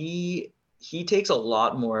 He he takes a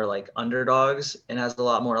lot more like underdogs and has a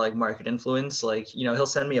lot more like market influence. Like, you know, he'll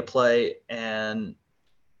send me a play and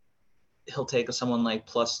he'll take someone like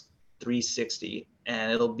plus 360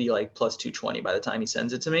 and it'll be like plus 220 by the time he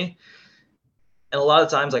sends it to me. And a lot of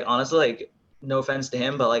times, like, honestly, like, no offense to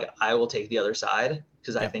him, but like I will take the other side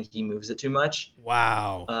because I think he moves it too much.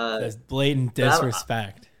 Wow. That's blatant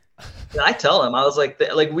disrespect. I tell him, I was like,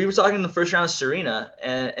 we were talking in the first round of Serena,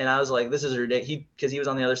 and I was like, this is ridiculous, because he was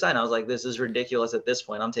on the other side. And I was like, this is ridiculous at this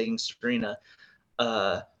point. I'm taking Serena.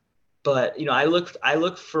 But you know, I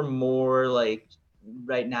look for more like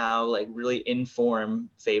right now, like really informed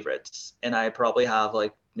favorites, and I probably have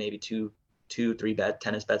like maybe two, 3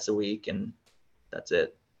 tennis bets a week, and that's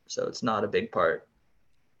it. So it's not a big part.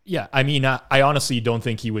 Yeah, I mean, I honestly don't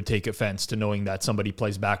think he would take offense to knowing that somebody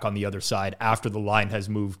plays back on the other side after the line has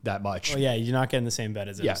moved that much. Oh yeah, you're not getting the same bet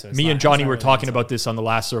as him. Yeah, so me and Johnny were talking about this on the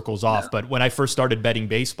last Circles Off, but when I first started betting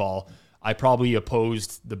baseball, I probably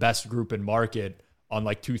opposed the best group in market on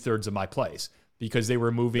like 2/3 of my plays because they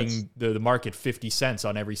were moving the market 50 cents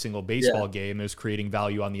on every single baseball game. It was creating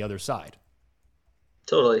value on the other side.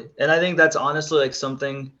 Totally. And I think that's honestly like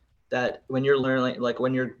something that when you're learning, like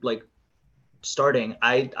when you're like starting,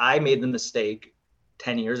 I made the mistake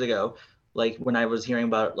 10 years ago, like when I was hearing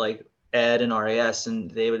about like Ed and RAS and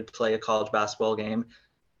they would play a college basketball game,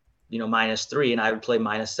 you know, -3, and I would play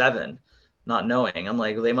 -7, not knowing. I'm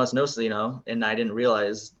like, they must know, you know, and I didn't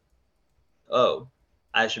realize, oh,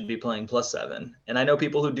 I should be playing +7. And I know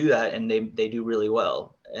people who do that and they do really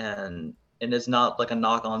well. And it's not like a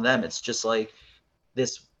knock on them. It's just like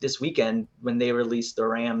this weekend when they released the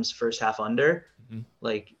Rams first half under,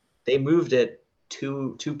 like they moved it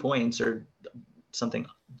 2 points or something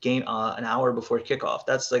game an hour before kickoff.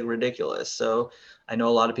 That's like ridiculous. So I know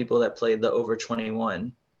a lot of people that played the over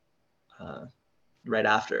 21 right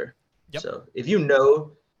after. Yep. So if you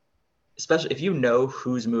know, especially if you know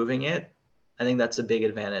who's moving it, I think that's a big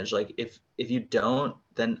advantage. Like if you don't,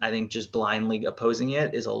 then I think just blindly opposing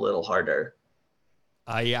it is a little harder.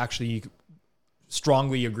 I actually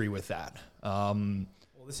strongly agree with that.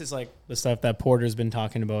 Well, this is like the stuff that Porter's been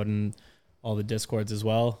talking about in all the Discords as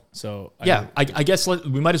well. So I guess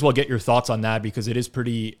we might as well get your thoughts on that because it is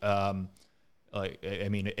pretty, I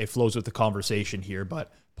mean, it flows with the conversation here,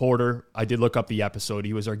 but Porter, I did look up the episode.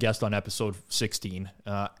 He was our guest on episode 16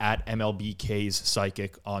 at MLBK's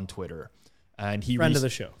Psychic on Twitter. And he Friend of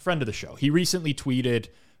the show. He recently tweeted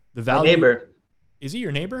the value. My neighbor. Is he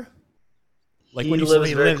your neighbor? Like he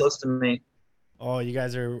lives very close to me. Oh, you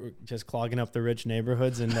guys are just clogging up the rich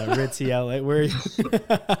neighborhoods in ritzy LA. Where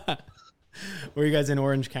were you guys in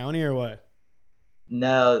Orange County or what?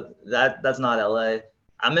 No, that's not LA.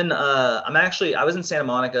 I was in Santa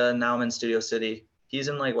Monica and now I'm in Studio City. He's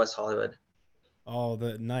in like West Hollywood. Oh,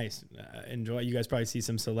 nice. Enjoy. You guys probably see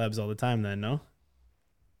some celebs all the time then, no?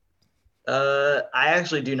 I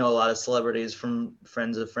actually do know a lot of celebrities from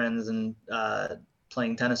friends of friends and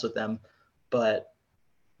playing tennis with them, but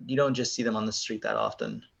you don't just see them on the street that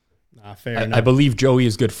often. Fair enough. I believe Joey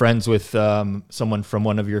is good friends with someone from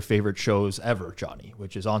one of your favorite shows ever, Johnny,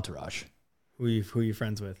 which is Entourage. Who are you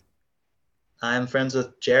friends with? I'm friends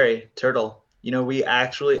with Jerry Turtle. You know, we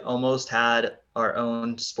actually almost had our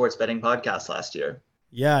own sports betting podcast last year.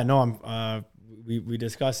 Yeah, no, we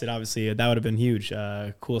discussed it. Obviously, that would have been huge.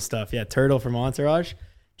 Cool stuff. Yeah, Turtle from Entourage,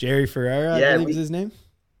 Jerry Ferreira, I believe is his name.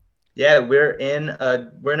 Yeah, we're in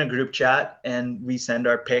a group chat and we send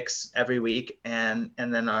our picks every week, and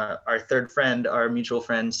then our third friend, our mutual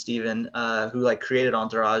friend Steven, who like created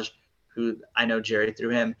Entourage, who I know Jerry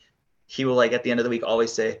through him. He will like at the end of the week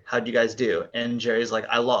always say, "How'd you guys do?" And Jerry's like,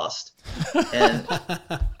 "I lost," and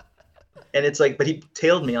it's like, but he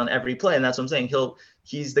tailed me on every play, and that's what I'm saying.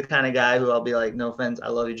 He's the kind of guy who I'll be like, "No offense, I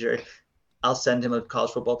love you, Jerry." I'll send him a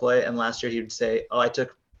college football play, and last year he would say, "Oh, I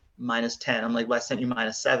took -10." I'm like, "Well, I sent you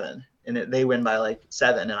 -7," and they win by like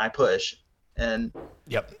 7, and I push, and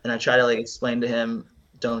and I try to like explain to him,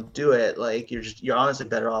 "Don't do it. Like you're honestly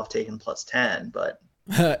better off taking +10," but.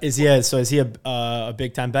 Is he a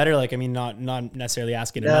big time bettor? Like, I mean, not necessarily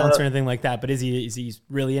asking amounts or anything like that, but is he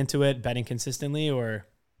really into it, betting consistently, or?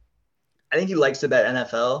 I think he likes to bet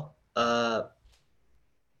NFL, but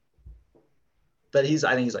I think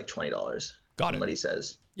he's like $20. Got it. What he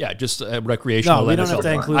says. Yeah, just recreational. No, we don't have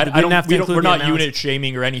to include. We're not unit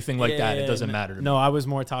shaming or anything like that. It doesn't matter to me. No, I was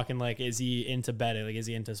more talking like, is he into betting? Like, is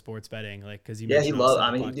he into sports betting? Like, because he loves.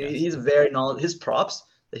 I mean, he's very knowledgeable. His props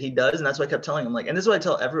that he does, and that's what I kept telling him. Like, and this is what I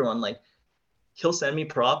tell everyone. Like, he'll send me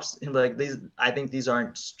props and be like, I think these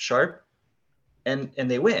aren't sharp, and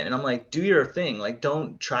they win. And I'm like, do your thing. Like, you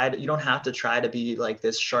don't have to try to be like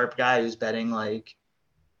this sharp guy who's betting like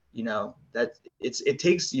that it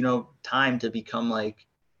takes, time to become like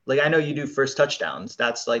I know you do first touchdowns.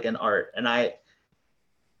 That's like an art. And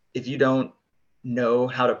if you don't know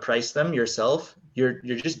how to price them yourself, you're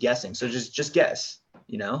just guessing. So just guess,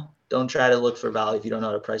 don't try to look for value if you don't know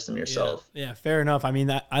how to price them yourself. Yeah, fair enough. I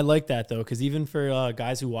mean, I like that though. Cause even for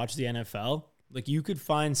guys who watch the NFL, like you could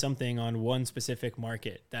find something on one specific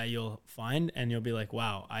market that you'll find and you'll be like,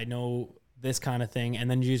 wow, I know this kind of thing. And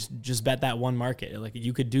then you just bet that one market. Like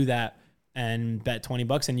you could do that and bet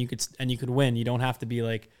 $20 and you could win. You don't have to be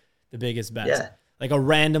like the biggest bets. Yeah. Like a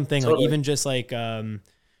random thing, Totally. like even just like a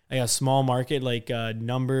small market, like a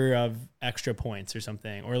number of extra points or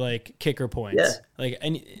something, or like kicker points,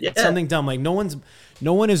 something dumb. Like no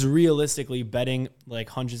one is realistically betting like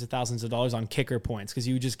hundreds of thousands of dollars on kicker points because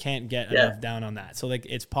you just can't get enough down on that. So like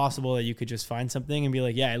it's possible that you could just find something and be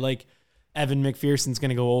like, yeah, like Evan McPherson's going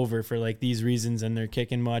to go over for like these reasons and they're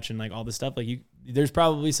kicking much and like all this stuff. Like there's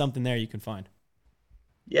probably something there you can find.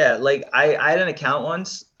 Yeah. Like I had an account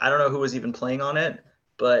once. I don't know who was even playing on it,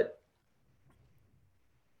 but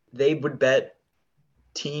they would bet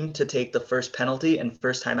team to take the first penalty and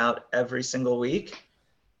first time out every single week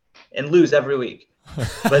and lose every week.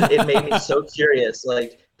 But it made me so curious.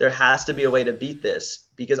 Like there has to be a way to beat this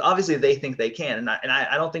because obviously they think they can. And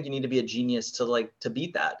I don't think you need to be a genius to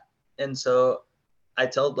beat that. And so I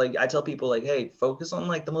tell people like, hey, focus on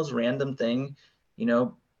like the most random thing,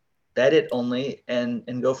 bet it only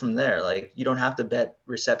and go from there. Like you don't have to bet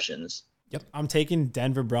receptions. Yep. I'm taking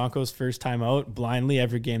Denver Broncos first time out blindly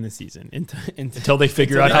every game this season until they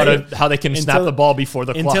figure out how they can snap the ball before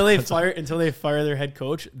the clock. Until they fire their head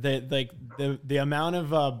coach. The amount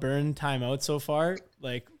of burn timeouts so far,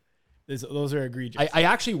 like those are egregious. I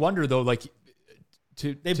actually wonder though, like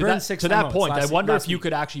to that point, I wonder if you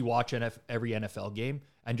could actually watch every NFL game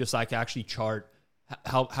and just like actually chart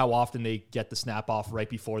how often they get the snap off right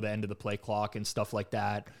before the end of the play clock and stuff like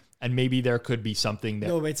that. And maybe there could be something that.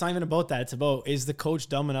 No, but it's not even about that. It's about, is the coach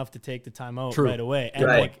dumb enough to take the timeout right away?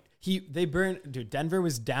 And Denver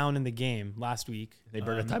was down in the game last week. They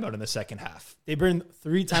burned a timeout in the second half. They burned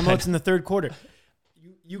 3 timeouts in the third quarter.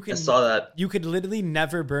 I saw that. You could literally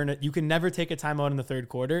never burn it. You can never take a timeout in the third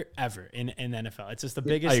quarter ever in the NFL. It's just the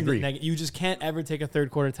biggest. I agree. You just can't ever take a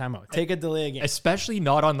third quarter timeout. Take a delay again. Especially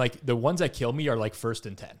not on like the ones that kill me are like 1st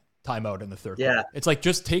and 10. Timeout in the third quarter. It's like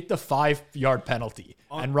just take the 5-yard penalty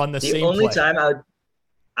and run the same play. The only time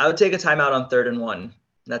I would take a timeout on 3rd and 1.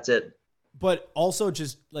 That's it. But also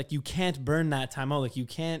just like you can't burn that timeout. Like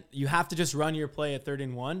you have to just run your play at 3rd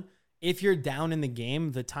and 1. If you're down in the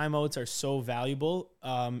game, the timeouts are so valuable,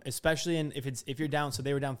 especially if you're down. So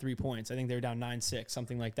they were down 3 points. I think they were down 9-6,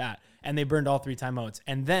 something like that. And they burned all 3 timeouts.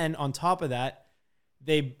 And then on top of that,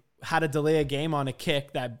 they had to delay a game on a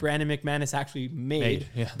kick that Brandon McManus actually made.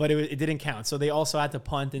 But it didn't count. So they also had to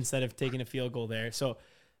punt instead of taking a field goal there. So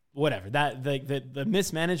whatever, that the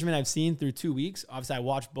mismanagement I've seen through 2 weeks. Obviously I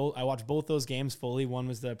watched both those games fully. One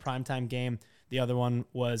was the primetime game. The other one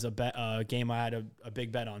was a game I had a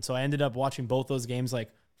big bet on. So I ended up watching both those games like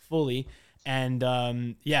fully. And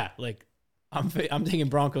like I'm taking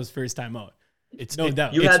Broncos first time out. It's no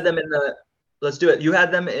doubt. You had them in let's do it. You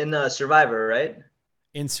had them in Survivor, right?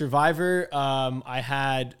 In Survivor,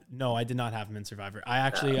 I did not have him in Survivor.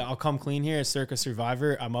 I'll come clean here. Circa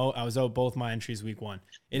Survivor, I was out both my entries week 1.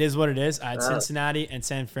 It is what it is. I had Cincinnati and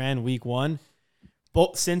San Fran week 1.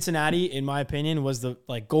 Both Cincinnati, in my opinion, was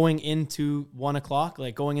going into 1:00,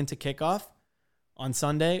 like going into kickoff on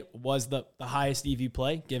Sunday, was the highest EV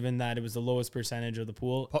play, given that it was the lowest percentage of the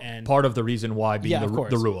pool. And part of the reason why being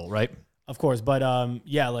the rule, right? Of course. But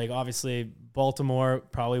obviously Baltimore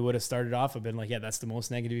probably would have started off. I've been like, that's the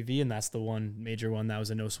most negative EV, and that's the one major one that was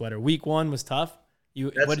a no sweater. Week 1 was tough.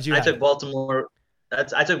 What did you have? I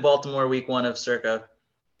took Baltimore week 1 of Circa.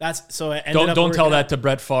 Don't tell that to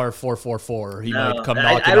Brett Favre 444. He might come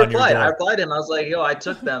knocking on your door. I replied to him. I was like, I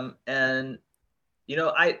took them, and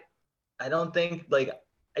I don't think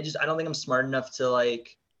I don't think I'm smart enough to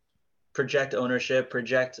like project ownership,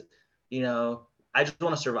 I just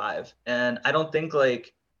want to survive. And I don't think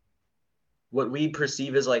like what we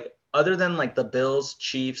perceive as like, other than like the Bills,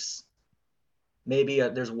 Chiefs, maybe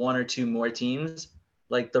there's 1 or 2 more teams,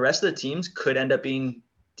 like the rest of the teams could end up being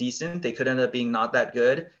decent. They could end up being not that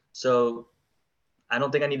good. So I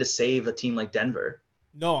don't think I need to save a team like Denver.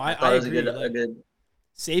 No, I agree. A good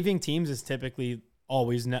saving teams is typically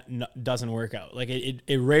always doesn't work out. Like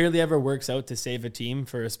it rarely ever works out to save a team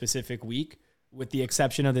for a specific week, with the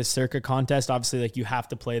exception of this Circa contest. Obviously, like you have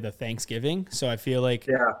to play the Thanksgiving. So I feel like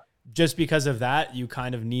just because of that, you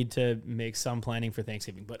kind of need to make some planning for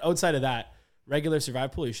Thanksgiving. But outside of that, regular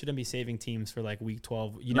Survivor pool, you shouldn't be saving teams for like week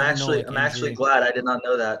 12. You I'm never actually, know, like, I'm actually injury. glad I did not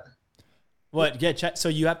know that. What? Yeah. So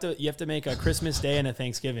you have to make a Christmas Day and a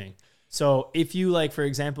Thanksgiving. So if you, like, for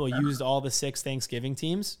example, used all the 6 Thanksgiving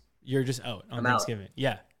teams, you're just out on I'm out. Thanksgiving.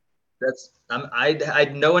 Yeah.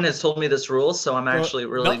 No one has told me this rule, so I'm actually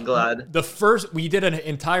really glad. We did an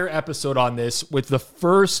entire episode on this with the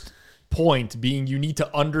first point being you need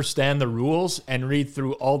to understand the rules and read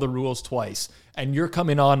through all the rules twice. And you're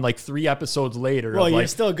coming on like 3 episodes later. Well, you're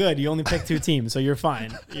still good. You only picked 2 teams, so you're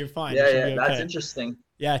fine. You're fine. Yeah, that's interesting.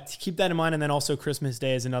 Yeah, to keep that in mind. And then also Christmas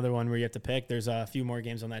Day is another one where you have to pick. There's a few more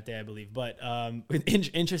games on that day, I believe. But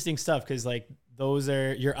interesting stuff, because like those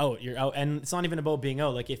are, you're out. And it's not even about being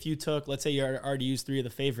out. Like if you took, let's say you already used 3 of the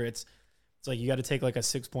favorites, it's like you got to take like a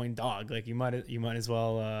 6-point dog. Like you might as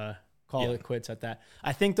well call it quits at that.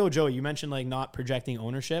 I think though, Joe, you mentioned like not projecting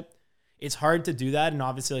ownership. It's hard to do that. And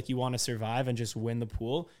obviously like you want to survive and just win the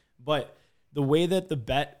pool. But the way that the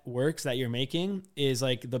bet works that you're making is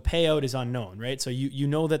like the payout is unknown, right? So you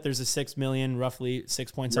know that there's a 6 million, roughly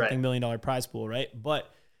 6 point something million dollar prize pool, right?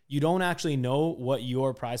 But you don't actually know what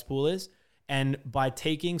your prize pool is. And by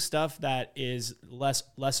taking stuff that is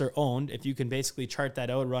lesser owned, if you can basically chart that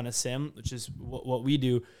out, run a sim, which is what we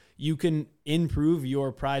do, you can improve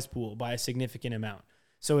your prize pool by a significant amount.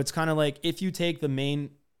 So it's kind of like if you take the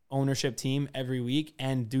main ownership team every week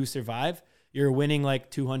and do survive, you're winning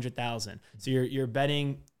like 200,000. So you're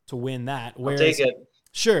betting to win that. I'll take it.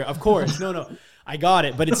 Sure, of course. No, I got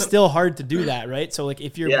it. But it's still hard to do that, right? So like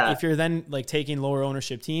if you're then like taking lower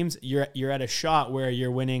ownership teams, you're at a shot where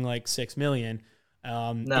you're winning like 6 million.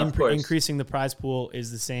 Increasing the prize pool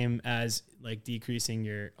is the same as like decreasing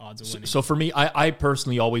your odds of winning. So for me, I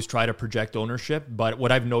personally always try to project ownership. But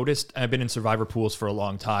what I've noticed, and I've been in Survivor pools for a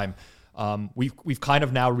long time, we've kind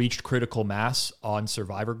of now reached critical mass on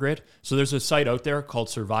Survivor Grid. So there's a site out there called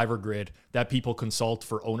Survivor Grid that people consult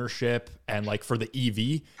for ownership and like for the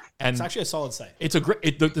EV. And it's actually a solid site. It's a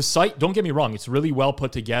great, the site, don't get me wrong, it's really well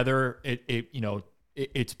put together.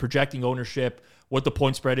 It's projecting ownership, what the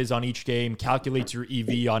point spread is on each game, calculates your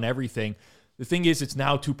EV on everything. The thing is, it's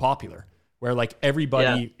now too popular where like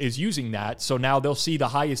everybody is using that. So now they'll see the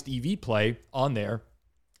highest EV play on there.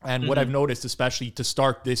 And what I've noticed, especially to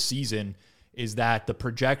start this season, is that the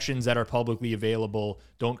projections that are publicly available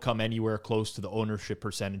don't come anywhere close to the ownership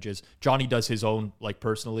percentages. Johnny does his own, like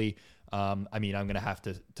personally. I'm going to have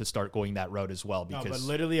to start going that route as well. Because but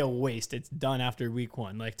literally a waste. It's done after week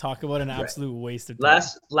 1. Like talk about an absolute waste of time.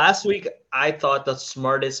 Last week, I thought the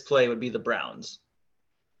smartest play would be the Browns.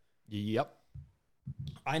 Yep.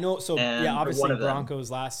 I know. So obviously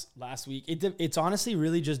Broncos last week. It's honestly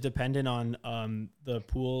really just dependent on the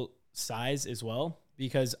pool size as well,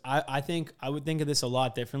 because I think I would think of this a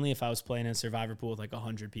lot differently if I was playing in a Survivor pool with like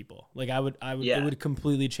 100 people. Like I would it would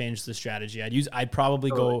completely change the strategy. I'd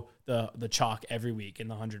probably go the chalk every week in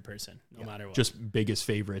the 100 person, no matter what. Just biggest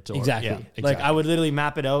favorite. Exactly. Like I would literally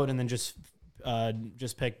map it out and then just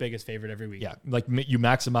pick biggest favorite every week. Yeah, like you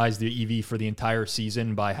maximize the EV for the entire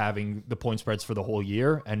season by having the point spreads for the whole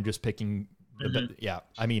year and just picking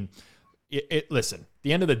I mean, listen, at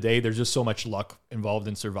the end of the day, there's just so much luck involved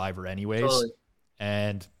in Survivor anyways. Totally.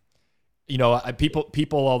 And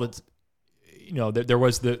people all the there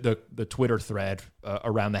was the Twitter thread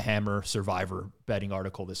around the Hammer Survivor betting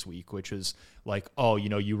article this week, which is like,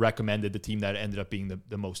 you recommended the team that ended up being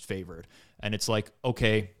the most favored. And it's like,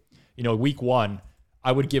 okay, week 1,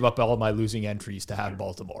 I would give up all my losing entries to have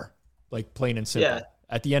Baltimore, like plain and simple. Yeah.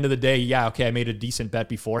 At the end of the day, I made a decent bet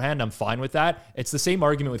beforehand. I'm fine with that. It's the same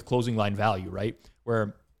argument with closing line value, right?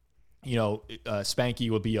 Where, Spanky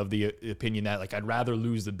would be of the opinion that like, I'd rather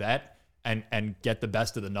lose the bet and get the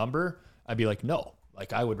best of the number. I'd be like, no,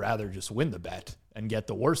 like I would rather just win the bet and get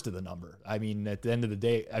the worst of the number. I mean, at the end of the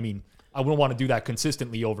day, I wouldn't want to do that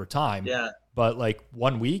consistently over time. Yeah. But like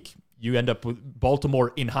 1 week, you end up with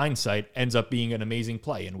Baltimore, in hindsight, ends up being an amazing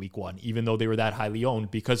play in week 1, even though they were that highly owned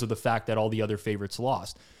because of the fact that all the other favorites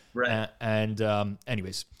lost. Right.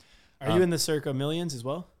 Anyways. Are you in the circa millions as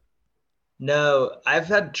well? No, I've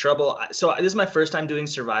had trouble. So this is my first time doing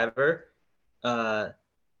Survivor. I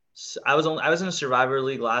was in a Survivor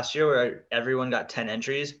league last year where everyone got 10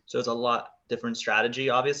 entries. So it's a lot different strategy,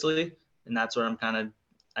 obviously. And that's where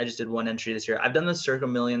I just did 1 entry this year. I've done the circa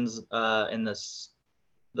millions in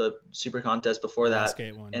the super contest before that.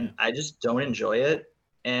 I just don't enjoy it.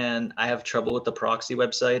 And I have trouble with the proxy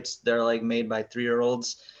websites. They're like made by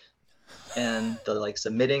 3-year-olds and the like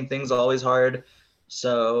submitting things always hard.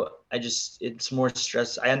 So it's more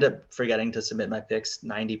stress. I end up forgetting to submit my picks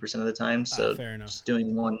 90% of the time. So fair enough. Just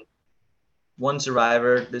doing one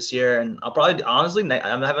Survivor this year. And I'll probably, honestly,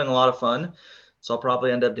 I'm having a lot of fun. So I'll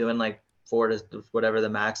probably end up doing like 4 to whatever the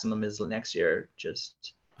maximum is next year.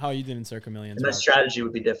 Just How are you doing in Circa Millions? and my Rob? strategy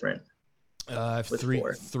would be different. I have With three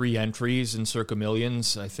four. three entries in Circa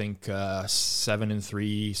Millions. I think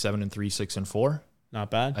 7-3, 7-3, 6-4. Not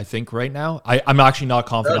bad. I think right now. I'm actually not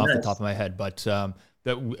confident Oh, off the nice. top of my head, but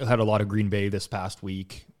that we had a lot of Green Bay this past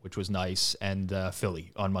week, which was nice, and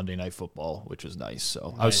Philly on Monday Night Football, which was nice.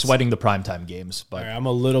 So I was Nice. sweating the primetime games, but All right, I'm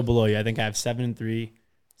a little below you. I think I have 7-3,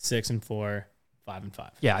 6-4,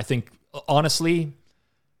 5-5. yeah, I think honestly,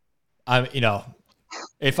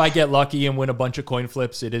 if I get lucky and win a bunch of coin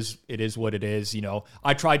flips, it is what it is.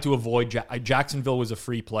 I tried to avoid Jacksonville was a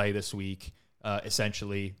free play this week,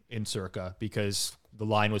 essentially in Circa, because the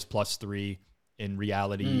line was +3. In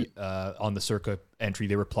reality, on the Circa entry,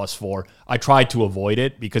 they were +4. I tried to avoid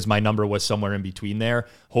it because my number was somewhere in between there,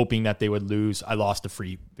 hoping that they would lose. I lost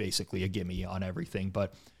basically a gimme on everything,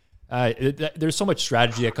 but there's so much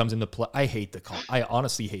strategy that comes into play. I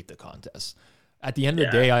honestly hate the contest. At the end of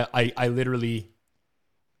the day, I literally,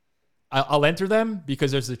 I'll enter them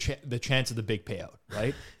because there's the chance of the big payout,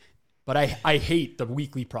 right? But I hate the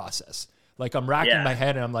weekly process. Like, I'm racking my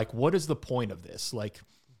head and I'm like, what is the point of this? Like,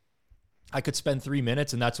 I could spend 3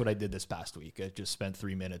 minutes, and that's what I did this past week. I just spent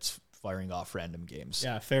 3 minutes firing off random games.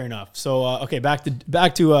 Yeah, fair enough. So okay, back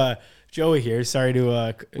to Joey here. Sorry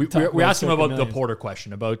to We asked him Circa about the Millions. Porter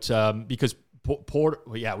question about because Porter.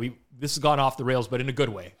 This has gone off the rails, but in a good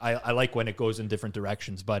way. I like when it goes in different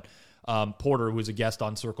directions. But Porter, who was a guest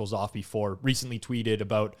on Circles Off before, recently tweeted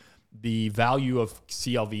about the value of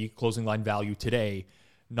CLV, closing line value today,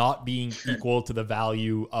 not being equal to the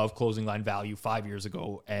value of closing line value 5 years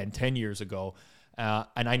ago and 10 years ago.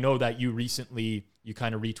 And I know that you recently, you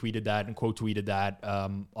kind of retweeted that and quote tweeted that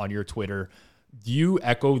on your Twitter. Do you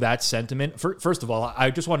echo that sentiment? First of all, I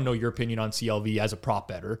just want to know your opinion on CLV as a prop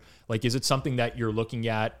bettor. Like, is it something that you're looking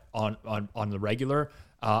at on the regular?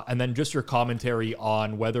 And then just your commentary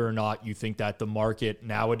on whether or not you think that the market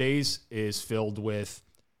nowadays is filled with,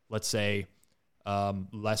 let's say,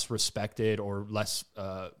 less respected or less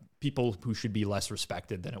people who should be less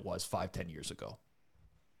respected than it was 5-10 years ago.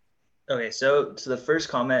 Okay, so the first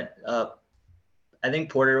comment, I think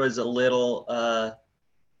Porter was a little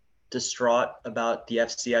distraught about the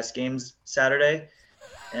FCS games Saturday,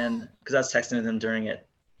 and because I was texting with him during it,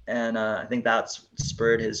 and I think that's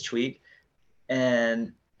spurred his tweet,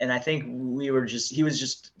 and I think he was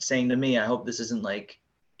just saying to me, I hope this isn't like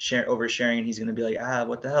oversharing, and he's gonna be like,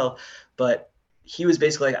 what the hell, but he was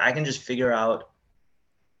basically like, I can just figure out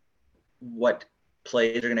what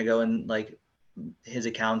plays are going to go in like his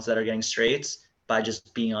accounts that are getting straights by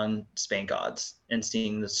just being on Spank odds and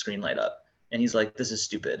seeing the screen light up. And he's like, this is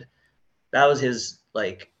stupid. That was his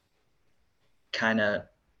like kind of.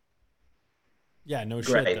 Yeah, no Right.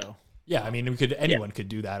 shit though. Yeah, I mean, anyone could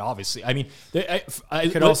do that. Obviously, I mean, I You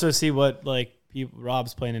could also see what like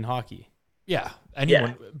Rob's playing in hockey. yeah,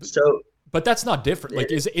 anyone. Yeah. So But that's not different. Like,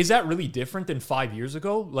 is that really different than 5 years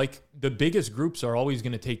ago? Like, the biggest groups are always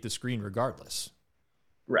going to take the screen regardless.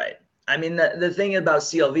 right. I mean, the thing about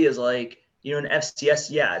CLV is like, in FCS,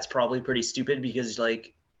 yeah, it's probably pretty stupid because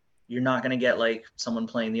like you're not going to get like someone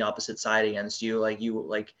playing the opposite side against you. Like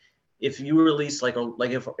if you release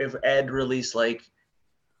if Ed released like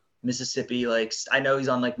Mississippi, like I know he's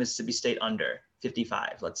on like Mississippi State under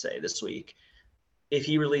 55, let's say this week. If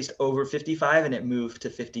he released over 55 and it moved to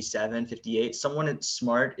 57, 58, someone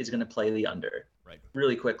smart is going to play the under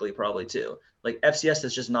really quickly, probably too. Like FCS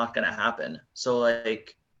is just not going to happen. So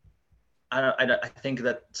like, I think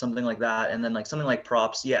that something like that. And then like something like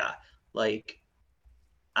props. Yeah. Like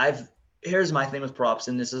here's my thing with props.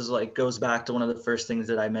 And this is like, goes back to one of the first things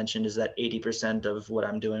that I mentioned is that 80% of what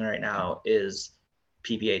I'm doing right now is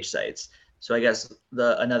PPH sites. So I guess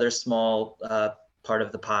another small part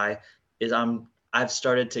of the pie is I've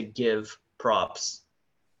started to give props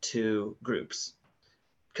to groups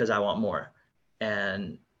because I want more.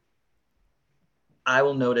 And I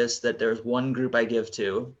will notice that there's one group I give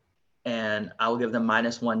to and I will give them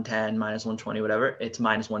 -110, -120, whatever. It's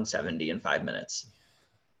 -170 in 5 minutes.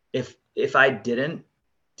 If I didn't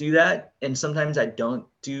do that, and sometimes I don't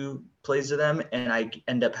do plays to them and I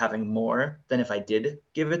end up having more than if I did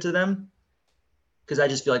give it to them, because I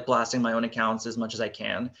just feel like blasting my own accounts as much as I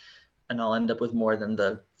can, and I'll end up with more than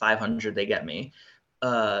the 500 they get me.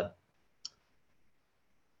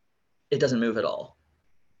 It doesn't move at all.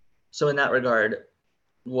 So in that regard,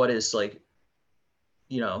 what is like,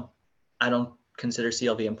 I don't consider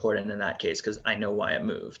CLV important in that case because I know why it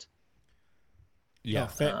moved. Yeah,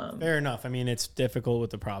 fair enough. I mean, it's difficult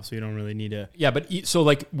with the props, so you don't really need to. Yeah, but so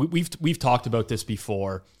like we've talked about this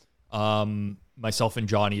before. myself and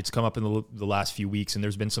Johnny. It's come up in the last few weeks, and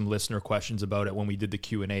there's been some listener questions about it when we did the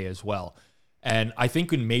Q&A as well. And I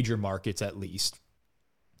think in major markets, at least,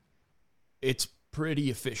 it's pretty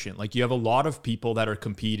efficient. Like, you have a lot of people that are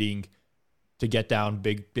competing to get down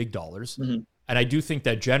big dollars. Mm-hmm. And I do think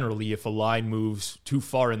that generally, if a line moves too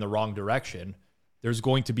far in the wrong direction, there's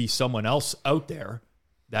going to be someone else out there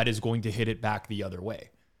that is going to hit it back the other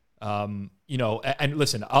way. And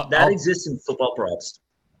listen, that exists in football props.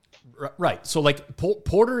 Right. So like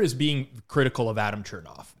Porter is being critical of Adam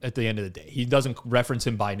Chernoff at the end of the day. He doesn't reference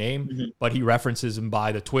him by name, mm-hmm. but he references him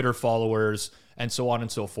by the Twitter followers and so on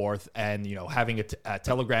and so forth. And, having a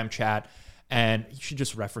Telegram chat, and you should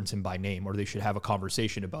just reference him by name, or they should have a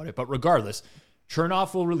conversation about it. But regardless,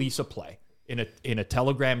 Chernoff will release a play in a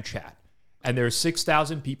Telegram chat, and there's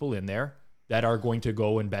 6,000 people in there that are going to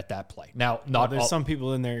go and bet that play. Now, there's some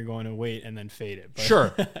people in there going to wait and then fade it. But.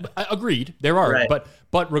 Sure. Agreed. There are. Right.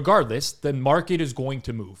 But regardless, the market is going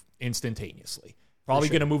to move instantaneously. Probably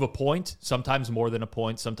going to move a point, sometimes more than a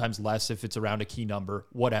point, sometimes less if it's around a key number,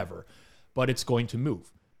 whatever. But it's going to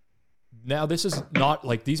move. Now, this is not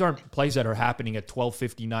like, these aren't plays that are happening at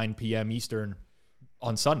 12:59 p.m. Eastern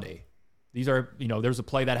on Sunday. These are, there's a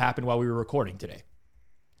play that happened while we were recording today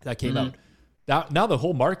that came out. Now the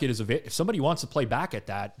whole market is available. If somebody wants to play back at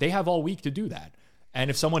that, they have all week to do that. And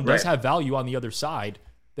if someone does have value on the other side,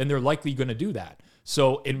 then they're likely going to do that.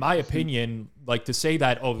 So in my opinion, like, to say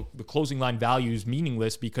that, the closing line value is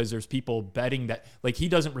meaningless because there's people betting that, like, he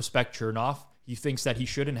doesn't respect Chernoff. He thinks that he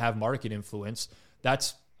shouldn't have market influence.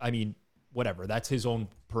 That's, whatever. That's his own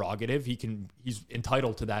prerogative. He's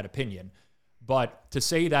entitled to that opinion. But to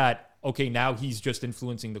say that, okay, now he's just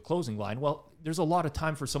influencing the closing line, well, there's a lot of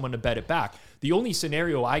time for someone to bet it back. The only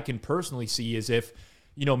scenario I can personally see is if,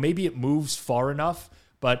 maybe it moves far enough,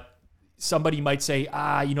 but somebody might say,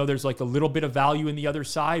 there's like a little bit of value in the other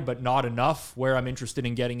side, but not enough where I'm interested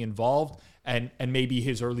in getting involved. And maybe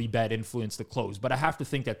his early bet influenced the close. But I have to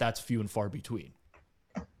think that that's few and far between.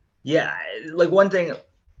 Yeah. Like, one thing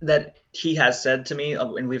that he has said to me,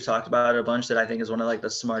 and we've talked about it a bunch, that I think is one of like the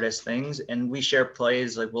smartest things. And we share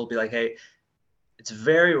plays, like, we'll be like, hey, it's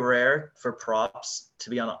very rare for props to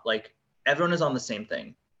be on, like, everyone is on the same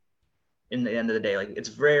thing in the end of the day. Like, it's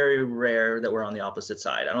very rare that we're on the opposite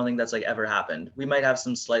side. I don't think that's like ever happened. We might have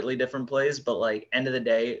some slightly different plays, but like, end of the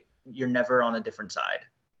day, you're never on a different side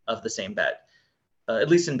of the same bet, at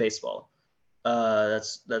least in baseball.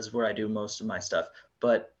 That's where I do most of my stuff.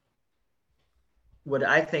 But what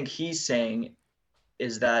I think he's saying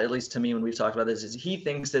is that, at least to me, when we've talked about this, is he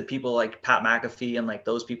thinks that people like Pat McAfee and like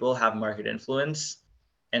those people have market influence.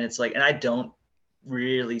 And it's like, and I don't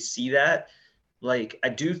really see that. Like, I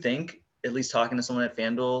do think, at least talking to someone at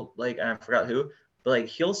FanDuel, like, I forgot who, but like,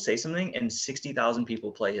 he'll say something and 60,000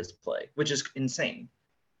 people play his play, which is insane.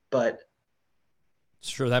 But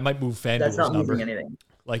sure, that might move FanDuel's that's not number. moving anything.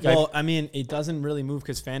 Like, well, it doesn't really move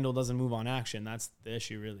because FanDuel doesn't move on action. That's the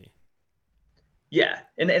issue, really. Yeah,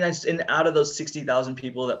 and out of those 60,000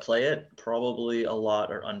 people that play it, probably a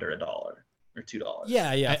lot are under $1 or $2.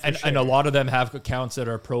 Yeah, and a lot of them have accounts that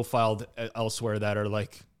are profiled elsewhere that are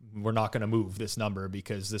like, we're not going to move this number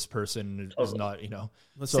because this person is not,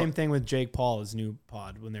 The same thing with Jake Paul, his new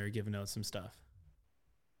pod, when they were giving out some stuff.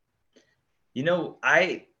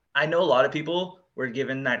 I know a lot of people were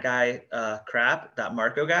giving that guy crap, that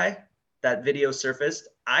Marco guy. That video surfaced.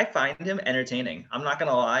 I find him entertaining. I'm not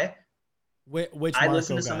gonna lie. Which I Marco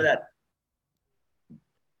listened to guy? some of that.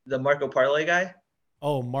 The Marco Parlay guy.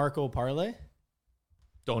 Oh, Marco Parlay?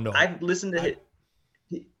 Don't know. I've listened to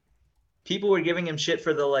people were giving him shit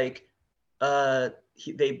for the like.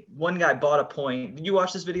 One guy bought a point. Did you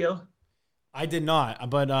watch this video? I did not,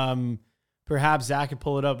 but perhaps Zach could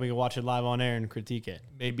pull it up. We can watch it live on air and critique it.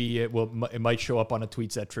 Maybe it might show up on a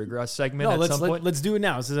Tweets that Trigger Us segment No, at some point. Let's do it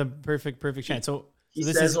now. This is a perfect chance. So He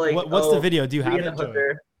this says, is like, what's the video? Do you have being a it?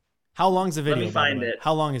 hooker. How long's the video? Let me find by the way? it.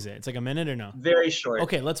 How long is it? It's like a minute or no? Very short.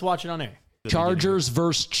 Okay, let's watch it on air. Chargers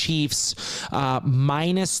versus Chiefs,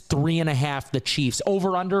 -3.5. The Chiefs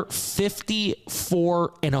over under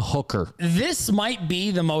 54 and a hooker. This might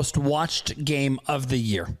be the most watched game of the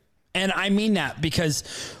year. And I mean that because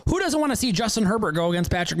who doesn't want to see Justin Herbert go against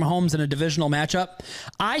Patrick Mahomes in a divisional matchup?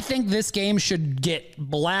 I think this game should get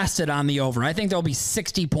blasted on the over. I think there'll be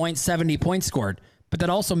 60 points, 70 points scored. But that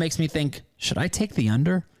also makes me think, should I take the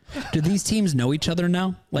under? Do these teams know each other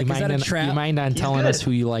now? Like, is that a trap? You mind on telling us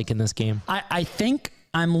who you like in this game? I think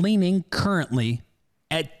I'm leaning currently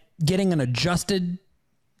at getting an adjusted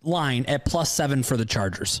line at +7 for the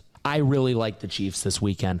Chargers. I really like the Chiefs this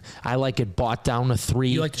weekend. I like it bought down to 3.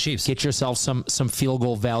 You like the Chiefs? Get yourself some field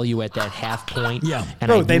goal value at that half point. Yeah. And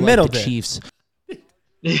Bro, I do they like middled the it. Chiefs.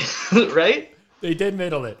 Right? They did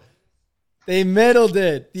middle it. They middled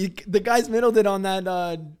it. The guys middled it on that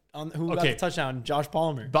on who got the touchdown, Josh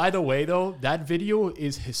Palmer. By the way, though, that video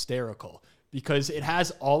is hysterical because it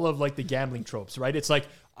has all of like the gambling tropes, right? It's like,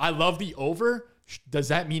 I love the over. Does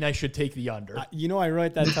that mean I should take the under? I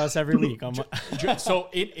write that to us every week. So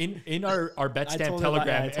in our Bet Stamp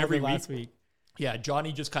Telegram every week. Yeah,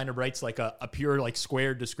 Johnny just kind of writes like a pure like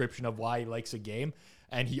square description of why he likes a game.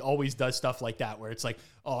 And he always does stuff like that where it's like,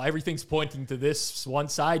 oh, everything's pointing to this one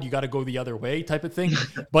side. You got to go the other way type of thing.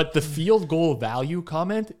 But the field goal value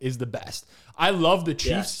comment is the best. I love the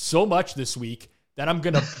Chiefs so much this week that I'm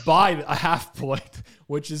going to buy a half point,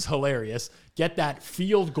 which is hilarious. Get that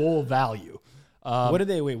field goal value. What did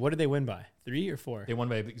they win by? 3 or 4? They won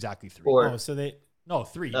by exactly 3. 4. Oh, so they... No,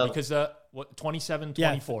 3 because 27-24.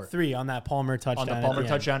 Yeah, 3 on that Palmer touchdown. On the Palmer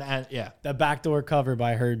touchdown and the backdoor cover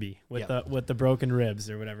by Herbie with the broken ribs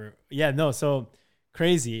or whatever. Yeah, no, so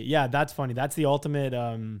crazy. Yeah, that's funny. That's the ultimate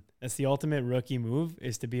rookie move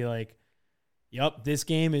is to be like, yep, this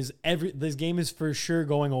game is for sure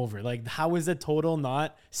going over. Like, how is the total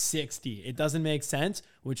not 60? It doesn't make sense,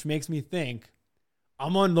 which makes me think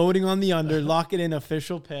I'm unloading on the under, lock it in,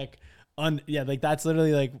 official pick. Like that's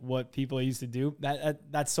literally like what people used to do.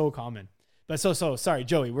 That's so common. But so sorry,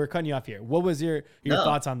 Joey, we're cutting you off here. What was your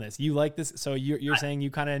thoughts on this? You like this? So you're saying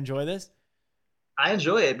you kind of enjoy this? I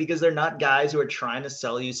enjoy it because they're not guys who are trying to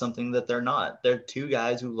sell you something that they're not. They're two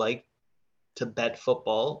guys who like to bet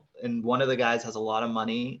football, and one of the guys has a lot of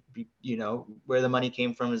money. You know, where the money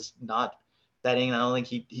came from is not betting. I don't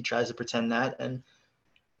think he tries to pretend that, and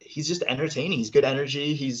he's just entertaining. He's good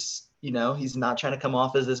energy. He's not trying to come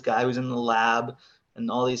off as this guy who's in the lab and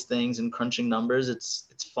all these things and crunching numbers. It's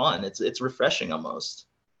fun. It's refreshing almost.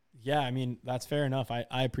 Yeah, I mean, that's fair enough.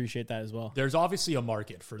 I appreciate that as well. There's obviously a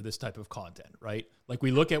market for this type of content, right? Like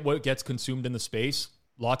we look at what gets consumed in the space.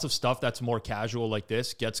 Lots of stuff that's more casual like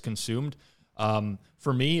this gets consumed.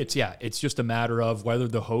 For me, it's just a matter of whether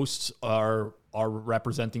the hosts are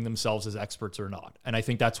representing themselves as experts or not. And I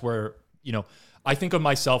think that's where, I think of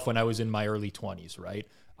myself when I was in my early 20s, right?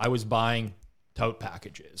 I was buying tout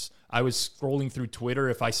packages. I was scrolling through Twitter.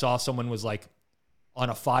 If I saw someone was like on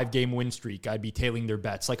a 5-game win streak, I'd be tailing their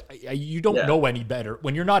bets. Like you don't know any better.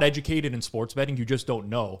 When you're not educated in sports betting, you just don't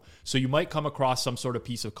know. So you might come across some sort of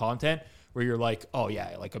piece of content where you're like, oh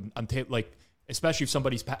yeah, like I'm like, especially if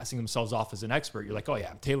somebody's passing themselves off as an expert, you're like, oh yeah,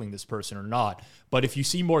 I'm tailing this person or not. But if you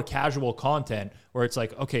see more casual content where it's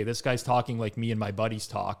like, okay, this guy's talking like me and my buddies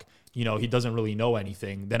talk, he doesn't really know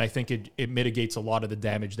anything, then I think it mitigates a lot of the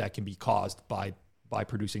damage that can be caused by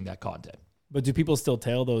producing that content. But do people still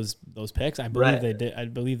tail those picks? I believe they did. I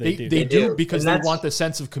believe they do. They do because they want the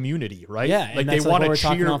sense of community, right? Yeah, like they want to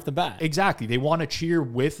cheer off the bat. Exactly. They want to cheer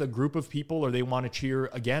with a group of people, or they want to cheer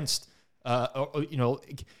against. That's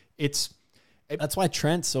why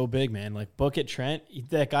Trent's so big, man. Like Book It Trent.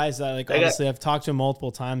 That guy's honestly, I've talked to him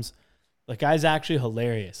multiple times. The guy's actually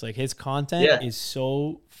hilarious. Like his content is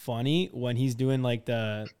so funny when he's doing like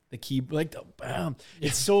the key, like the bam.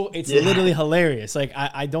 It's literally hilarious. Like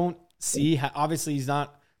I don't see how, obviously he's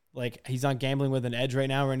not gambling with an edge right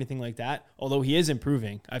now or anything like that. Although he is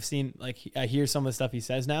improving. I've seen I hear some of the stuff he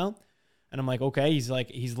says now, and I'm like, okay, he's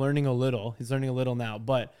learning a little. He's learning a little now.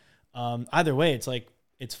 But either way,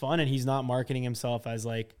 it's fun, and he's not marketing himself as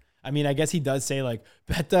like. I mean, I guess he does say like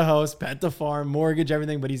bet the house, bet the farm, mortgage,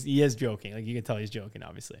 everything, but he is joking. Like you can tell he's joking,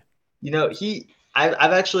 obviously. I've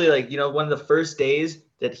actually one of the first days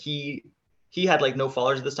that he had like no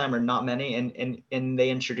followers at this time or not many, and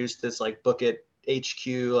they introduced this like Book It HQ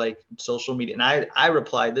like social media, and I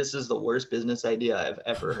replied, "This is the worst business idea I've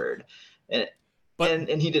ever heard," and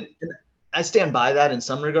he did. And I stand by that in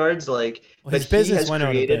some regards. Like, his business went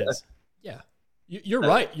out of biz. Yeah. You're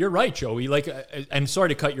right. You're right, Joey. Like, I'm sorry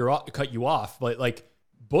to cut you off, but like,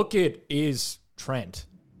 Book It is Trent.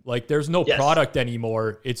 Like, there's no product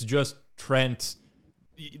anymore. It's just Trent.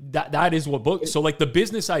 That is what Book. So like, the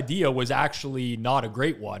business idea was actually not a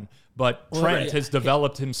great one, but Trent has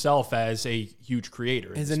developed himself as a huge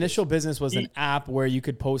creator. His initial business was an app where you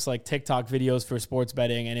could post like TikTok videos for sports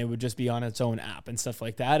betting, and it would just be on its own app and stuff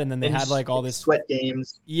like that. And then they had like all this sweat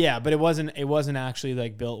games. Yeah, but it wasn't actually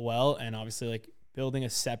like built well, and obviously like. Building a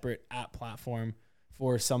separate app platform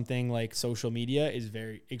for something like social media is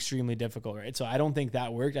extremely difficult, right? So I don't think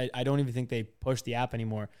that worked. I don't even think they push the app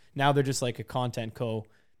anymore. Now they're just like a content co,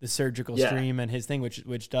 the Surgical Stream and his thing,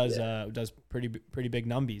 which does pretty big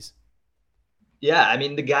numbies. Yeah, I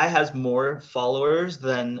mean the guy has more followers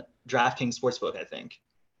than DraftKings Sportsbook, I think.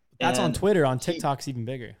 That's on Twitter. On TikTok's even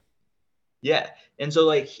bigger. Yeah. And so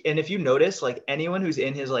like, and if you notice, like anyone who's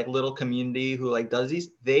in his like little community who like does these,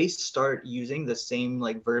 they start using the same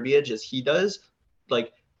like verbiage as he does.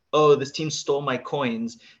 Like, oh, this team stole my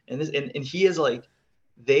coins. And this, and he is like,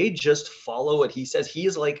 they just follow what he says. He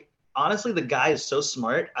is like, honestly, the guy is so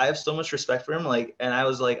smart. I have so much respect for him. Like, and I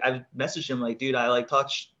was like, I messaged him like, dude, I like talk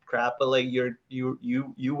crap, but like you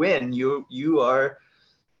win. You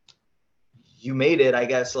made it, I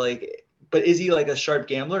guess. Like, but is he like a sharp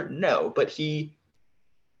gambler? No, but he's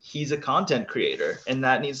a content creator, and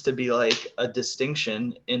that needs to be like a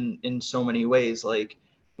distinction in so many ways. Like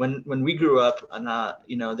when we grew up,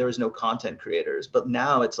 there was no content creators, but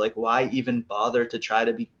now it's like, why even bother to try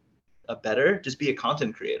to be a better? Just be a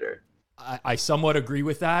content creator. I somewhat agree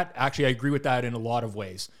with that. Actually, I agree with that in a lot of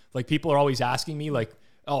ways. Like people are always asking me like,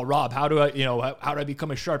 oh, Rob, how do I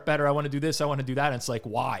become a sharp bettor? I want to do this. I want to do that. And it's like,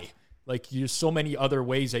 why? Like there's so many other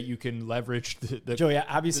ways that you can leverage the Joey,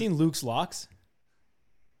 have you seen Luke's locks?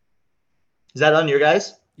 Is that on your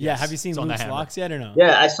guys? Yeah. Yes, Have you seen Luke's locks yet or no?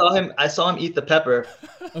 Yeah, I saw him eat the pepper.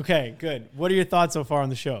 Okay, good. What are your thoughts so far on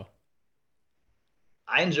the show?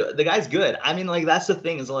 I enjoy, the guy's good. I mean, like that's the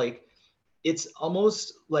thing is like, it's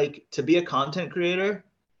almost like to be a content creator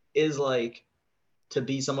is like to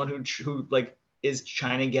be someone who like is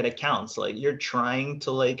trying to get accounts. Like you're trying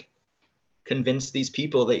to like convince these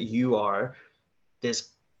people that you are this,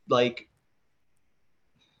 like,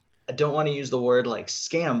 I don't want to use the word like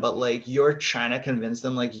scam, but like you're trying to convince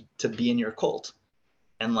them like to be in your cult.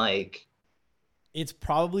 And like, it's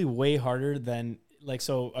probably way harder than like,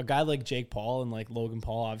 so a guy like Jake Paul and like Logan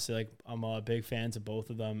Paul, obviously, like I'm a big fans of both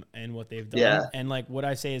of them and what they've done. Yeah. And like what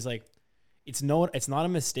I say is like, it's not a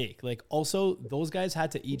mistake. Like also those guys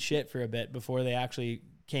had to eat shit for a bit before they actually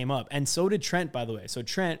came up. And so did Trent, by the way. So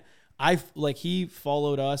Trent, he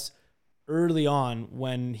followed us early on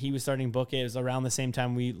when he was starting Book It. It was around the same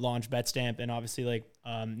time we launched BetStamp. And obviously like,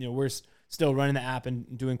 we're still running the app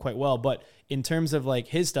and doing quite well. But in terms of like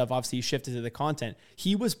his stuff, obviously he shifted to the content.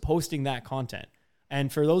 He was posting that content.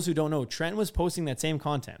 And for those who don't know, Trent was posting that same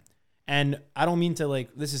content. And I don't mean to like,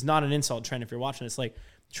 this is not an insult, Trent, if you're watching this. Like,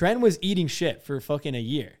 Trent was eating shit for fucking a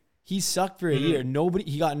year. He sucked for a year.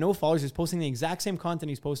 He got no followers. He was posting the exact same content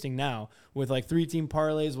he's posting now with like 3-team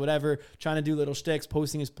parlays, whatever, trying to do little shticks,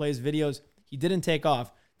 posting his plays, videos. He didn't take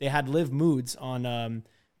off. They had Liv Moods on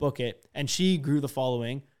Book It, and she grew the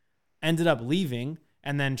following, ended up leaving.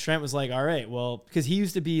 And then Trent was like, all right, well, because he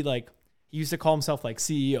used to call himself like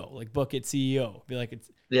CEO, like Book It CEO. Be like,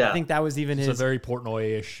 I think that was even it's his. a very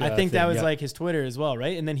Portnoy-ish. I think thing, that was like his Twitter as well,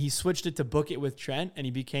 right? And then he switched it to Book It with Trent, and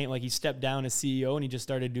he became like, he stepped down as CEO and he just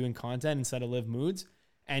started doing content instead of Live Moods.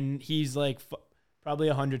 And he's like probably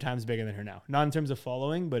 100 times bigger than her now. Not in terms of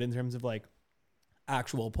following, but in terms of like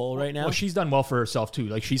actual pull right now. Well, she's done well for herself too.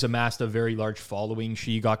 Like she's amassed a very large following.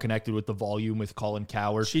 She got connected with the volume with Colin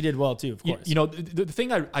Coward. She did well too, of course. The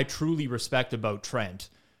thing I truly respect about Trent,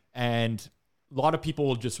 and a lot of people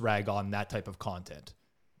will just rag on that type of content.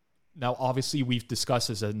 Now, obviously, we've discussed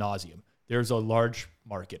this ad nauseum. There's a large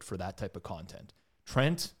market for that type of content.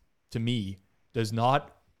 Trent, to me, does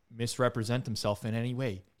not misrepresent himself in any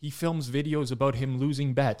way. He films videos about him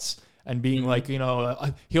losing bets and being like, he'll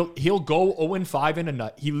go 0-5 in a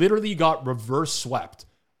nut. He literally got reverse swept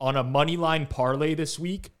on a money line parlay this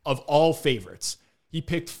week of all favorites. He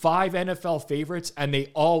picked 5 NFL favorites and they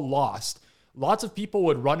all lost. Lots of people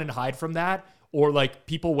would run and hide from that, or like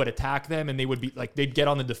people would attack them and they would be like, they'd get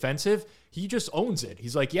on the defensive. He just owns it.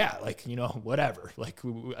 He's like, yeah, like, whatever. Like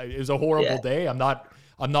it was a horrible day. I'm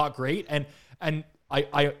not great. And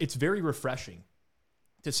I it's very refreshing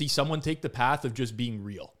to see someone take the path of just being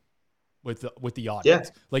real with the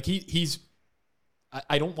audience. Yeah. Like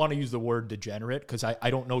I don't want to use the word degenerate because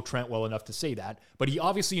I don't know Trent well enough to say that, but he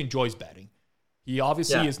obviously enjoys betting. He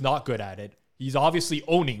obviously is not good at it. He's obviously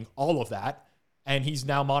owning all of that. And he's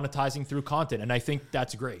now monetizing through content. And I think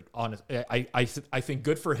that's great. I think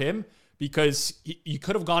good for him because he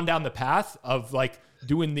could have gone down the path of like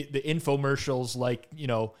doing the infomercials like,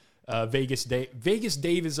 Vegas Dave. Vegas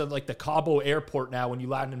Dave is like the Cabo airport now. When you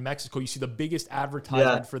land in Mexico, you see the biggest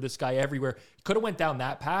advertisement for this guy everywhere. He could have went down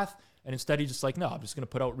that path. And instead he's just like, no, I'm just going to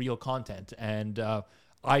put out real content. And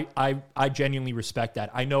I genuinely respect that.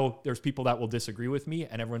 I know there's people that will disagree with me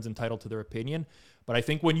and everyone's entitled to their opinion. But I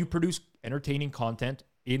think when you produce entertaining content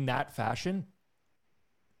in that fashion,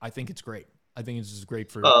 I think it's great. I think it's just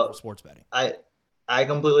great for sports betting. I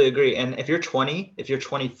completely agree. And if you're 20, if you're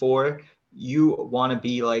 24, you want to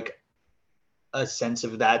be like a sense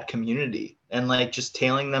of that community and like just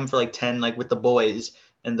tailing them for like 10, like with the boys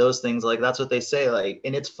and those things. Like that's what they say. Like,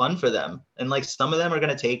 and it's fun for them. And like some of them are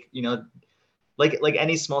going to take, like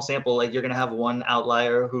any small sample, like you're going to have one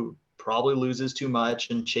outlier who probably loses too much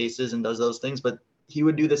and chases and does those things, but he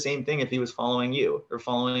would do the same thing if he was following you or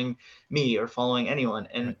following me or following anyone.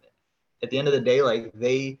 And at the end of the day, like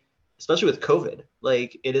they, especially with COVID,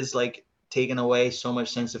 like it is like taken away so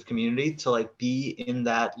much sense of community to like be in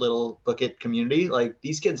that little Book It community. Like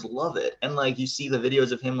these kids love it. And like you see the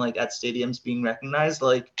videos of him like at stadiums being recognized,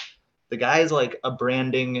 like the guy is like a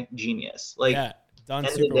branding genius. Like done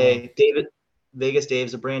end of the day, Vegas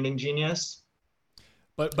Dave's a branding genius.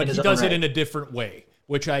 But he does it in a different way,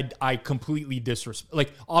 which I completely disrespect.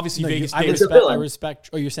 Like obviously Vegas Dave. I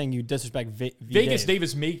respect. Oh, you're saying you disrespect Vegas Dave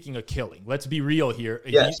is making a killing. Let's be real here.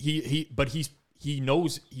 Yes. He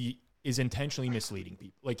knows he is intentionally misleading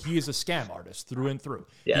people. Like he is a scam artist through and through.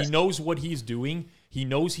 Yes. He knows what he's doing. He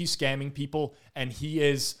knows he's scamming people, and he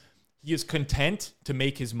is content to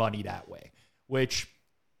make his money that way. Which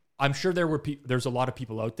I'm sure there's a lot of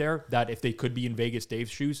people out there that if they could be in Vegas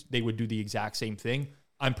Dave's shoes, they would do the exact same thing.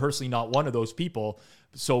 I'm personally not one of those people,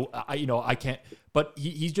 so I can't. But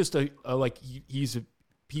he's just he's a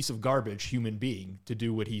piece of garbage human being to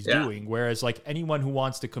do what he's doing. Whereas like anyone who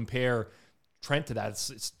wants to compare Trent to that,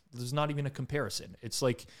 there's not even a comparison. It's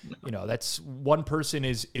like that's one person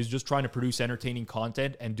is just trying to produce entertaining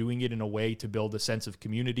content and doing it in a way to build a sense of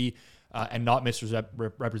community and not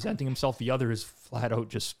misrepresenting himself. The other is flat out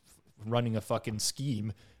just running a fucking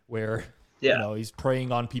scheme where. He's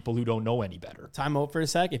preying on people who don't know any better. Time out for a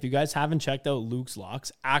sec. If you guys haven't checked out Luke's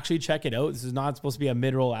Locks, actually check it out. This is not supposed to be a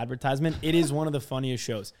mid-roll advertisement. It is one of the funniest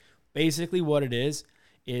shows. Basically what it is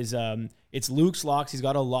it's Luke's Locks. He's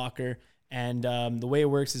got a locker. And the way it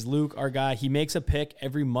works is Luke, our guy, he makes a pick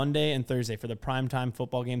every Monday and Thursday for the primetime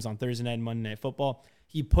football games on Thursday night and Monday Night Football.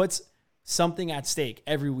 He puts something at stake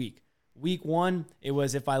every week. Week 1, it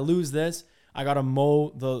was if I lose this, I got to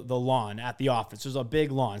mow the lawn at the office. There's a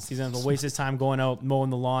big lawn. So he's going to waste his time going out mowing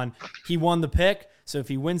the lawn. He won the pick. So if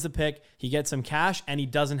he wins the pick, he gets some cash and he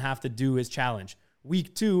doesn't have to do his challenge.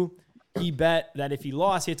 Week 2, he bet that if he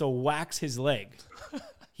lost, he had to wax his leg.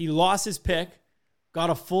 He lost his pick, got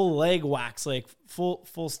a full leg wax, like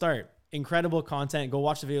full start. Incredible content. Go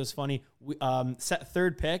watch the video. It's funny.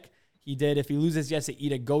 Third pick, he did. If he loses, he has to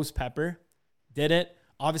eat a ghost pepper. Did it.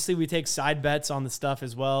 Obviously, we take side bets on the stuff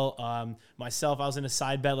as well. Myself, I was in a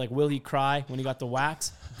side bet, like, will he cry when he got the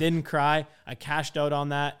wax? Didn't cry. I cashed out on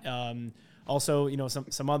that. Also,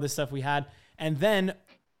 some other stuff we had. And then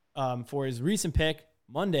for his recent pick,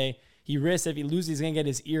 Monday, he risked if he loses, he's going to get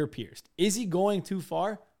his ear pierced. Is he going too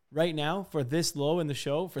far right now for this low in the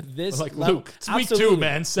show? For this like, level? Luke, it's week 2,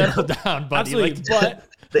 man. Settle down, buddy. Absolutely. Like,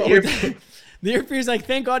 but the ear pierce, like,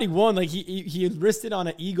 thank God he won. Like, he risked it on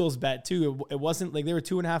an Eagles bet, too. It wasn't like they were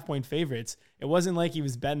 2.5-point favorites. It wasn't like he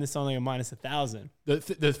was betting this on like a -1,000.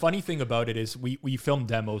 The funny thing about it is we filmed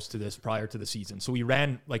demos to this prior to the season. So we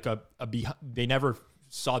ran like they never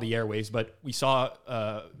saw the airwaves, but we saw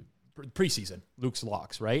preseason, Luke's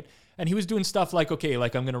Locks, right? And he was doing stuff like, okay,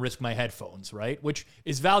 like I'm going to risk my headphones, right? Which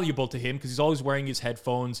is valuable to him because he's always wearing his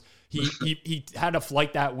headphones. He had a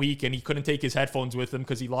flight that week and he couldn't take his headphones with him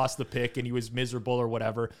because he lost the pick and he was miserable or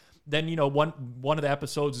whatever. Then, one of the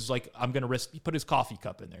episodes is like, I'm going to risk, he put his coffee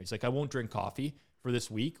cup in there. He's like, I won't drink coffee for this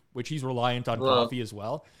week, which he's reliant on coffee as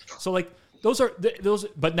well. So like, those,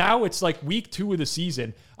 but now it's like week 2 of the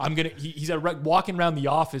season. He's walking around the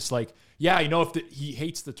office like, yeah, he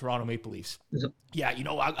hates the Toronto Maple Leafs. Yeah,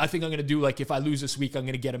 I think I'm going to do like, if I lose this week, I'm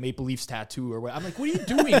going to get a Maple Leafs tattoo or what. I'm like, what are you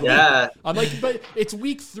doing? Yeah. I'm like, but it's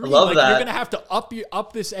week 3. Like you're going to have to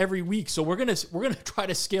up this every week. So we're going to try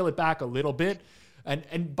to scale it back a little bit.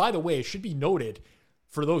 And by the way, it should be noted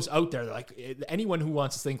for those out there, like anyone who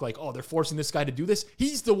wants to think like, oh, they're forcing this guy to do this.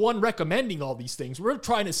 He's the one recommending all these things. We're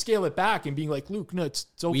trying to scale it back and being like, Luke, no, it's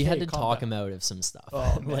okay. We had to talk him out of some stuff.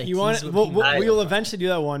 Oh, like, we'll eventually do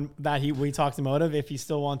that one that we talked him out of. If he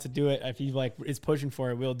still wants to do it, if he like is pushing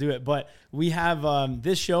for it, we'll do it. But we have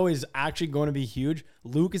this show is actually going to be huge.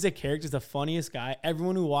 Luke is a character, is the funniest guy.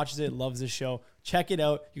 Everyone who watches it loves this show. Check it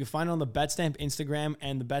out. You can find it on the BetStamp Instagram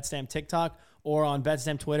and the BetStamp TikTok, or on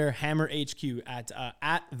BetStamp Twitter, Hammer HQ at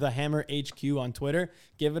the Hammer HQ on Twitter.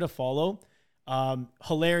 Give it a follow.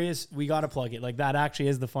 Hilarious. We got to plug it. Like, that actually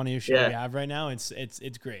is the funniest show we have right now. It's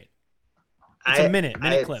great. It's a minute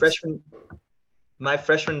clips. My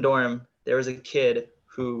freshman dorm, there was a kid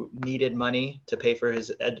who needed money to pay for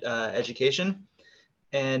his education,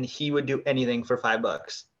 and he would do anything for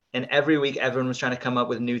 $5. And every week, everyone was trying to come up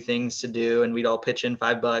with new things to do, and we'd all pitch in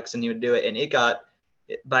 $5, and he would do it. And it got,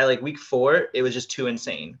 by like week 4, it was just too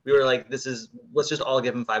insane. We were like, let's just all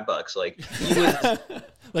give him $5. Like, he was,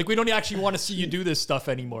 like, we don't actually want to see you do this stuff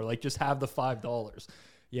anymore. Like, just have the $5.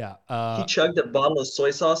 Yeah. He chugged a bottle of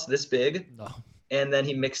soy sauce this big, and then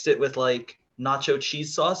he mixed it with like nacho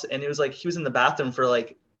cheese sauce, and it was like he was in the bathroom for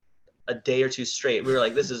like a day or two straight. We were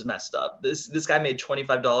like, this is messed up. This guy made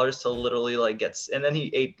 $25 to literally like and then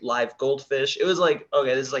he ate live goldfish. It was like,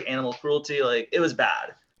 okay, this is like animal cruelty. Like it was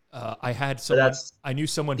bad. I knew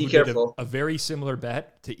someone who did a very similar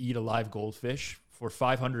bet to eat a live goldfish for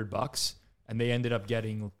 $500, and they ended up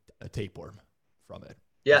getting a tapeworm from it.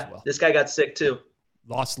 Yeah, this guy got sick too.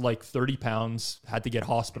 Lost like 30 pounds, had to get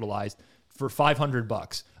hospitalized for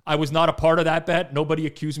 $500. I was not a part of that bet. Nobody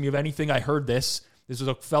accused me of anything. I heard this. This was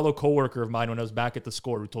a fellow coworker of mine when I was back at the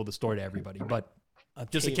Score who told the story to everybody. But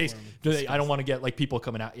just in case, I don't want to get like people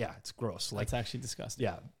coming out. Yeah, it's gross. Like, it's actually disgusting.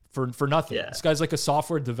 Yeah, for nothing. Yeah. This guy's like a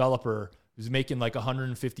software developer who's making like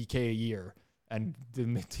 $150K a year, and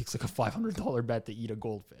it takes like a $500 bet to eat a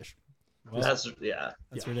goldfish. Well, that's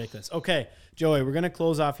ridiculous. Okay, Joey, we're gonna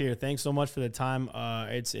close off here. Thanks so much for the time.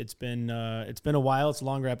 It's been a while. It's a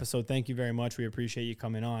longer episode. Thank you very much. We appreciate you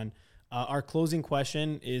coming on. Our closing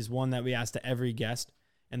question is one that we ask to every guest,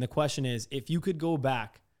 and the question is: if you could go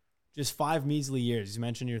back just 5 measly years, you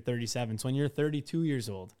mentioned you're 37, so when you're 32 years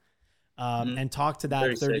old, and talk to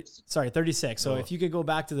that 36. So if you could go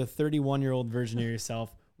back to the 31-year-old version of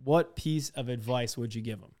yourself, what piece of advice would you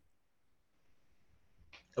give him?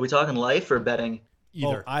 Are we talking life or betting?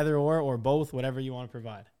 Either or both, whatever you want to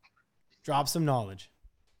provide. Drop some knowledge.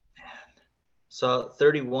 So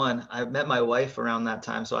 31, I met my wife around that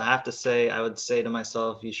time. So I would say to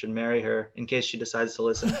myself, you should marry her in case she decides to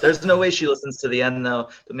listen. There's no way she listens to the end though,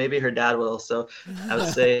 but maybe her dad will. So I would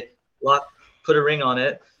say put a ring on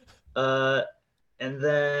it. And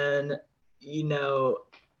then,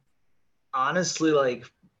 honestly, like,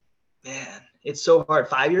 man, it's so hard.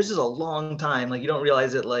 5 years is a long time. Like, you don't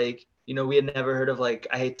realize it. Like, we had never heard of, like,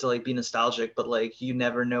 I hate to like be nostalgic, but like, you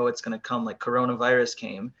never know what's going to come. Like coronavirus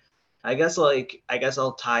came. I guess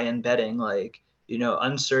I'll tie in betting. Like,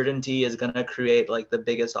 uncertainty is going to create like the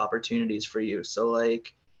biggest opportunities for you. So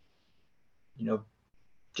like,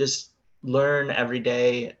 just learn every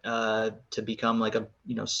day to become like a,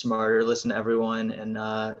 smarter, listen to everyone,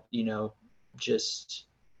 and, just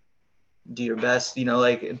do your best,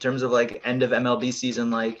 like in terms of like end of MLB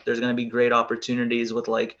season, like there's going to be great opportunities with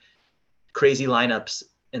like crazy lineups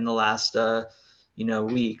in the last,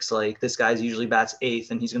 weeks. Like this guy's usually bats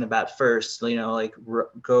 8th and he's going to bat 1st, like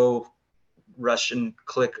go rush and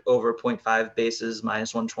click over 0.5 bases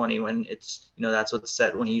minus 120 when it's, that's what's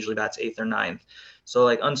set when he usually bats 8th or 9th. So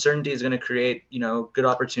like uncertainty is going to create, good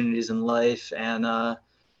opportunities in life and,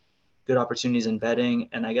 good opportunities in betting.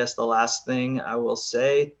 And I guess the last thing I will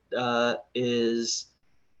say is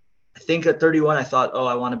I think at 31, I thought,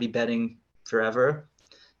 I want to be betting forever.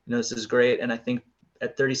 This is great. And I think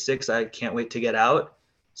at 36, I can't wait to get out.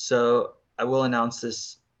 So I will announce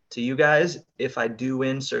this to you guys. If I do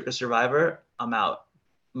win Circa Survivor, I'm out.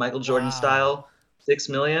 Michael Jordan style, 6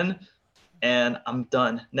 million. And I'm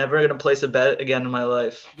done. Never going to place a bet again in my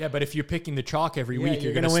life. Yeah, but if you're picking the chalk every week,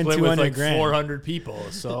 you're going to split with like 400 people.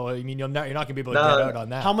 So, I mean, you're not going to be able to get out on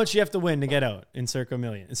that. How much you have to win to get out in Circa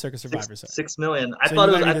Survivor? 6 million. I thought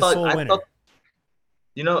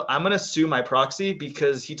I'm going to sue my proxy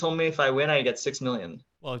because he told me if I win, I get 6 million.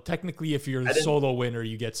 Well, technically, if you're a solo winner,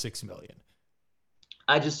 you get 6 million.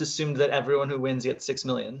 I just assumed that everyone who wins gets 6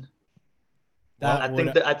 million.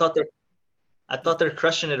 I thought they're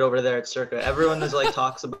crushing it over there at Circa. Everyone is like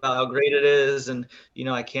talks about how great it is, and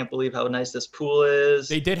I can't believe how nice this pool is.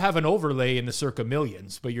 They did have an overlay in the Circa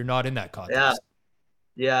Millions, but you're not in that contest.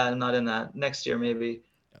 Yeah, I'm not in that. Next year maybe.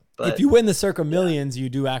 But if you win the Circa Millions, you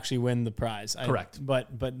do actually win the prize. Correct. But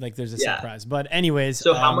like there's a set prize. But anyways,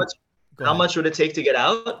 so how much would it take to get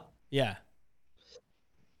out? Yeah.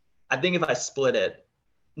 I think if I split it,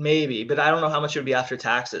 maybe, but I don't know how much it would be after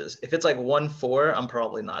taxes. If it's like 1-4, I'm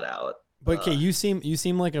probably not out. But okay, you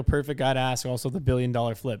seem like a perfect guy to ask also the $1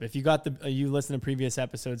 billion flip. If you got you listen to previous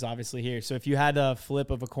episodes, obviously here. So if you had a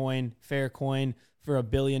flip of a coin, fair coin for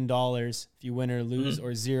 $1 billion, if you win or lose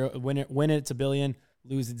or zero, win it, it's $1 billion,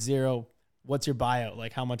 lose it 0. What's your buyout?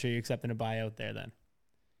 Like how much are you accepting to buy out there then?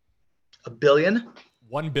 $1 billion?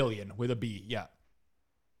 1 billion with a B. Yeah.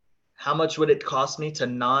 How much would it cost me to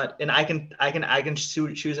not, and I can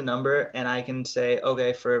choose a number and I can say,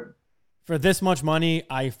 okay, for this much money,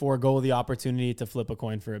 I forego the opportunity to flip a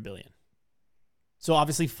coin for $1 billion. So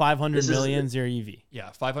obviously 500 million is your EV.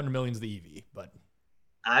 Yeah, 500 million is the EV, but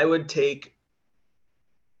I would take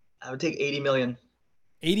 80 million.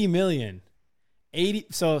 80 million. 80.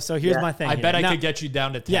 So here's my thing. I bet I could get you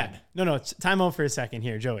down to 10. Yeah. No. Time out for a second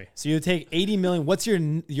here, Joey. So you take 80 million. What's your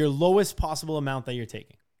lowest possible amount that you're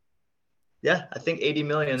taking? Yeah, I think 80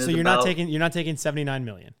 million. So you're not taking 79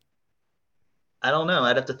 million. I don't know.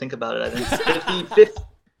 I'd have to think about it. I think 50.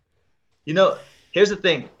 You know, here's the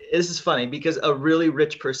thing. This is funny because a really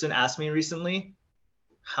rich person asked me recently,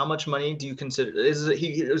 how much money do you consider?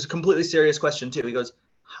 It was a completely serious question too. He goes,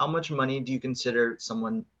 how much money do you consider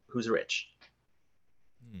someone who's rich?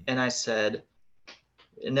 And I said,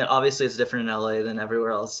 and then obviously it's different in LA than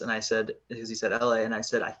everywhere else. And I said, because he said LA, and I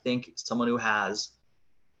said, I think someone who has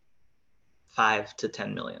 5 to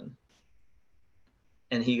 10 million.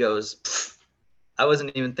 And he goes, I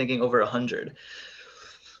wasn't even thinking over 100.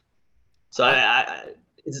 So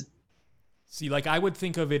See, like I would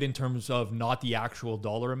think of it in terms of not the actual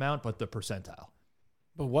dollar amount, but the percentile.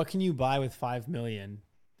 But what can you buy with 5 million?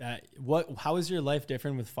 How is your life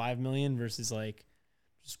different with 5 million versus like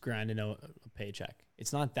just grinding out a paycheck?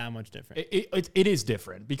 It's not that much different. It is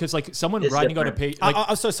different because like someone It's grinding different. out a pay.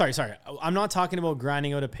 Like, So sorry. I'm not talking about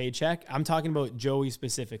grinding out a paycheck. I'm talking about Joey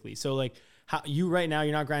specifically. So like how you right now,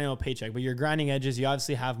 you're not grinding out a paycheck, but you're grinding edges. You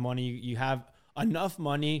obviously have money. You have enough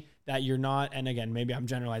money that you're not, and again, maybe I'm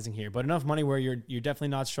generalizing here, but enough money where you're definitely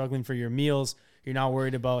not struggling for your meals. You're not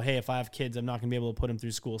worried about, hey, if I have kids, I'm not gonna be able to put them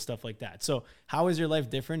through school, stuff like that. So how is your life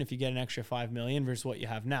different if you get an extra 5 million versus what you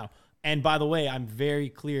have now? And by the way, I'm very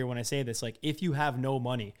clear when I say this, like if you have no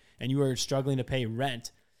money and you are struggling to pay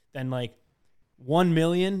rent, then like 1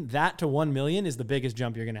 million, that to 1 million is the biggest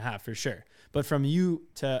jump you're going to have for sure. But from you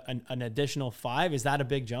to an additional 5, is that a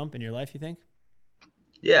big jump in your life, you think?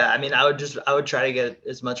 Yeah, I mean, I would try to get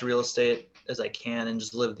as much real estate as I can and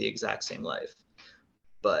just live the exact same life.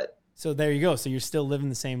 But so there you go. So you're still living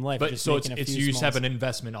the same life. but just so making a it's few you just have small- an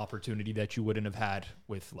investment opportunity that you wouldn't have had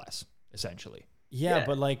with less, essentially. Yeah,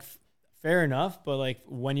 but like fair enough. But like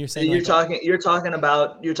when you're saying you're like, talking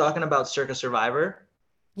about Circa Survivor.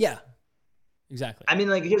 yeah, exactly. I mean,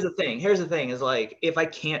 like here's the thing is like if I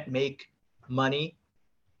can't make money,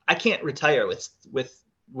 I can't retire with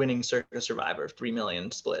winning Circa Survivor 3 million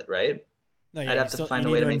split, right? No, I'd have to find a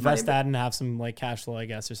you way need to make invest money. that and have some like cash flow, I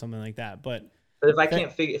guess, or something like that. But But if I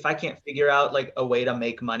can't figure out like a way to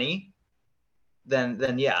make money, then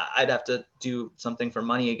yeah, I'd have to do something for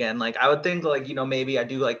money again. Like I would think like, maybe I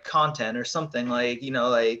do like content or something like,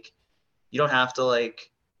 like you don't have to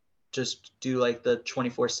like just do like the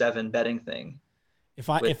 24/7 betting thing. if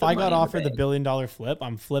with I the money in got the offered the bank. $1 billion flip,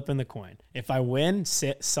 I'm flipping the coin. If I win,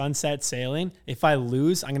 sunset sailing. If I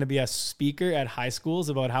lose, I'm going to be a speaker at high schools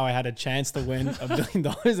about how I had a chance to win $1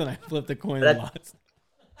 billion and I flipped the coin and lost.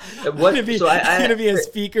 I'm going to be a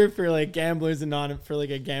speaker for like gamblers and not for like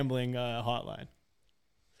a gambling hotline.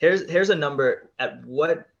 Here's a number at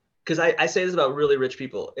what, because I say this about really rich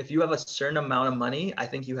people. If you have a certain amount of money, I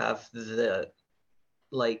think you have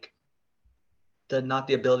not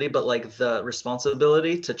the ability, but like the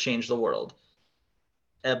responsibility to change the world.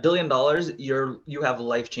 At $1 billion, you have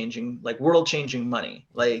life-changing, like world-changing money.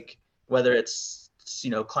 Like whether it's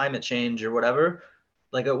climate change or whatever.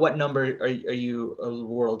 Like at what number are you a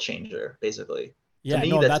world changer, basically? Yeah, to me,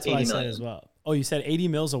 no, that's what I 80 said million. as well. Oh, you said 80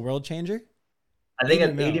 mil's a world changer? I think 80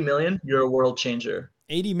 at mil. 80 million, you're a world changer.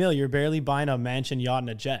 80 mil, you're barely buying a mansion, yacht, and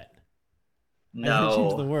a jet. How do you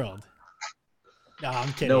change the No. world? No,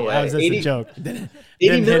 I'm kidding. No That was way. just 80 a joke. 80 Didn't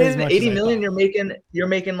hit as million, much 80 as I million, thought. you're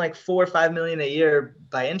making like 4 or 5 million a year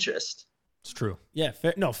by interest. It's true. Yeah,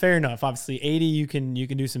 fair enough. Obviously, 80 you can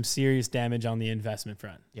do some serious damage on the investment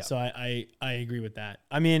front. Yeah. So I agree with that.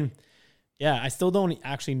 I mean, yeah, I still don't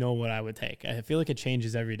actually know what I would take. I feel like it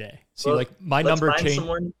changes every day. See, Well, like my let's number find change.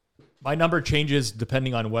 someone- My number changes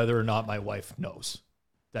depending on whether or not my wife knows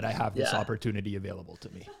that I have this Yeah. opportunity available to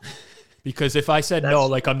me. Because if I said no, That's-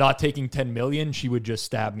 like I'm not taking 10 million, she would just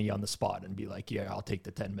stab me on the spot and be like, yeah, I'll take the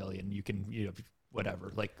 10 million. You can,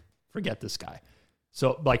 whatever, like forget this guy.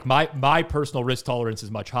 So like my personal risk tolerance is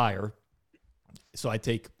much higher. So I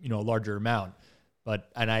take, a larger amount,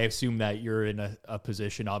 and I assume that you're in a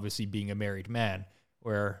position, obviously being a married man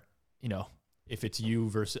where, if it's you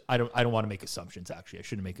versus, I don't want to make assumptions. Actually, I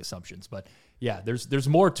shouldn't make assumptions, but yeah, there's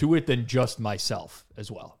more to it than just myself as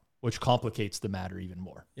well, which complicates the matter even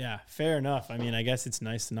more. Yeah, fair enough. I mean, I guess it's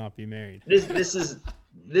nice to not be married. This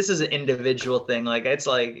is an individual thing. Like it's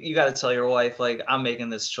like you got to tell your wife, like I'm making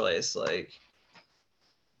this choice. Like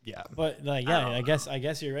Yeah. But like, yeah, I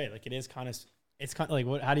guess you're right. Like it's kind of like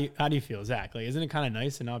what? How do you feel, Zach? Like, isn't it kind of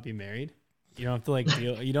nice to not be married? You don't have to like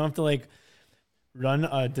deal. You don't have to like run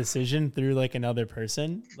a decision through like another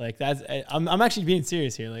person. Like that's. I'm actually being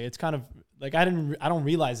serious here. Like it's kind of like I don't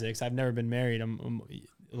realize it because I've never been married. I'm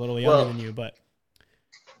a little younger than you, but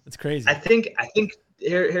it's crazy. I think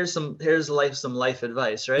here's some life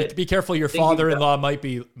advice, right? Be careful. Your Thinking father-in-law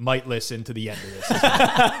might listen to the end of this.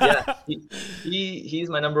 Yeah, he's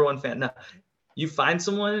my number one fan. No, you find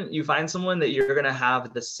someone that you're gonna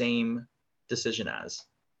have the same decision as.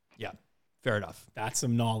 Yeah. Fair enough. That's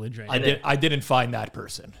some knowledge right there. I didn't find that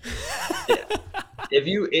person. If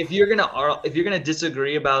you're gonna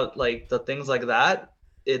disagree about like the things like that,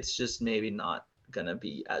 it's just maybe not gonna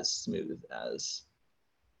be as smooth as.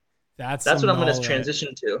 That's what I'm gonna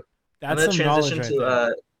transition to. I'm gonna transition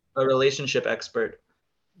to a relationship expert.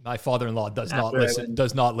 My father-in-law does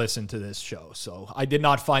not listen to this show, so I did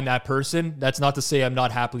not find that person. That's not to say I'm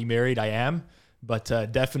not happily married. I am, but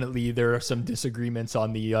definitely there are some disagreements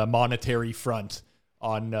on the monetary front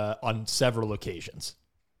on several occasions.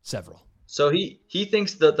 Several. So he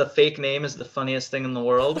thinks that the fake name is the funniest thing in the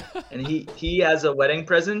world, and he has a wedding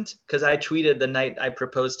present because I tweeted the night I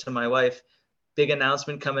proposed to my wife. Big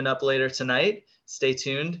announcement coming up later tonight. Stay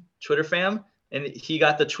tuned, Twitter fam. And he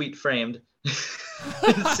got the tweet framed.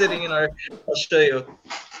 It's sitting in I'll show you.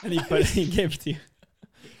 And he gave it to you.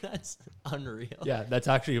 That's unreal. Yeah, that's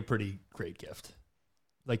actually a pretty great gift.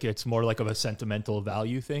 Like it's more like of a sentimental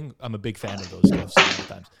value thing. I'm a big fan of those gifts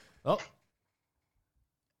sometimes. Oh.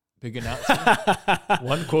 Big announcement.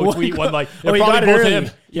 One quote tweet, one like. Oh, he got it both early. him.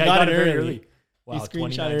 Yeah, he got it very early. Wow, he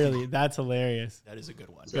screenshot early. That's hilarious. That is a good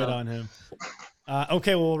one. Good on him.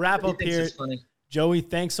 Okay, we'll wrap up here. Joey,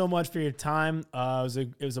 thanks so much for your time.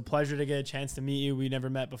 It was a pleasure to get a chance to meet you. We never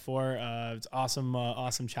met before. It's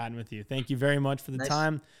awesome chatting with you. Thank you very much for the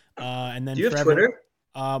time. And then do you have Twitter?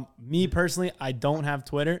 Me personally, I don't have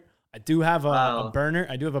Twitter. I do have a burner.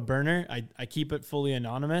 I keep it fully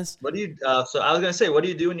anonymous. What do you? So I was gonna say, what do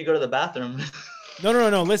you do when you go to the bathroom?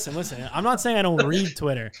 No. Listen. I'm not saying I don't read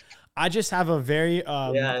Twitter. I just have a very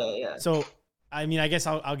yeah. So I mean, I guess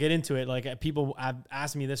I'll get into it. Like people have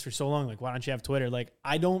asked me this for so long. Like, why don't you have Twitter? Like,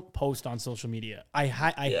 I don't post on social media. I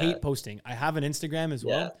hate posting. I have an Instagram as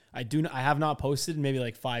well. I have not posted in maybe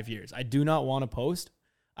like 5 years. I do not want to post.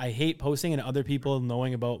 I hate posting and other people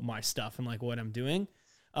knowing about my stuff and like what I'm doing.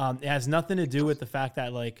 It has nothing to do with the fact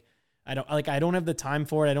that like I don't have the time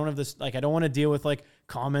for it. I don't have this I don't want to deal with like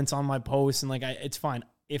comments on my posts and like it's fine.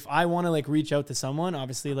 If I want to like reach out to someone,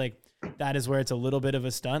 obviously like that is where it's a little bit of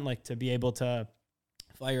a stunt, like to be able to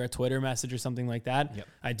fire a Twitter message or something like that. Yep.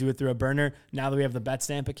 I do it through a burner. Now that we have the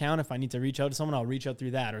BetStamp account, if I need to reach out to someone, I'll reach out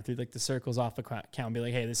through that or through like the Circles Off account and be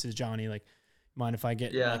like, hey, this is Johnny. Like, mind if I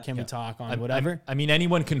get, can we talk on whatever? I mean,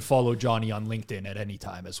 anyone can follow Johnny on LinkedIn at any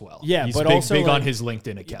time as well. Yeah, he's but big, also big like, on his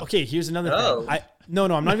LinkedIn account. Okay, here's another thing. No,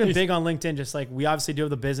 I'm not even big on LinkedIn. Just like we obviously do have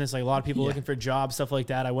the business, like a lot of people looking for jobs, stuff like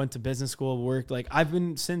that. I went to business school, worked. Like I've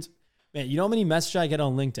been since, man, you know how many messages I get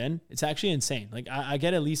on LinkedIn? It's actually insane. Like I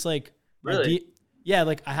get at least like, really?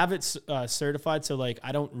 Like I have it certified. So like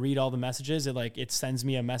I don't read all the messages. It sends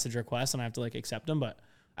me a message request and I have to like accept them. But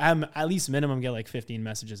I'm at least minimum get like 15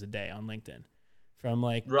 messages a day on LinkedIn. From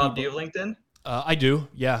like Rob, do you have LinkedIn? I do.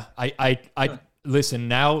 Yeah. I listen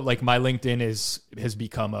now. Like my LinkedIn has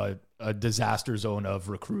become a disaster zone of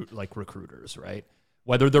recruiters, right?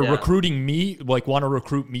 Whether they're recruiting me, like want to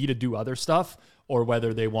recruit me to do other stuff, or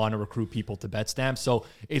whether they want to recruit people to BetStamp. So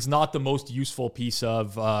it's not the most useful piece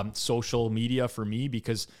of social media for me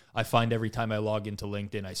because I find every time I log into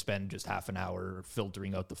LinkedIn, I spend just half an hour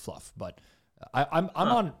filtering out the fluff. But I'm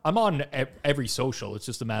on every social. It's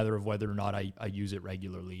just a matter of whether or not I use it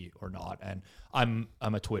regularly or not. And I'm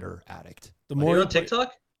a Twitter addict. The more you're on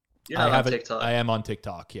TikTok? You're not on TikTok. I am on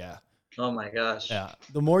TikTok. Yeah. Oh my gosh. Yeah.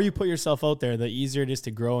 The more you put yourself out there, the easier it is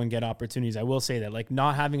to grow and get opportunities. I will say that, like,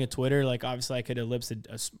 not having a Twitter, like, obviously I could ellipse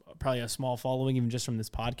probably a small following, even just from this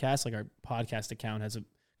podcast. Like, our podcast account has a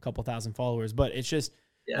couple thousand followers, but it's just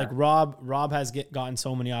like Rob has gotten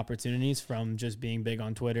so many opportunities from just being big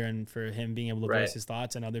on Twitter and for him being able to voice his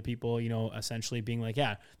thoughts, and other people, you know, essentially being like,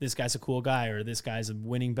 yeah, this guy's a cool guy, or this guy's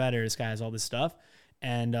winning better. This guy has all this stuff.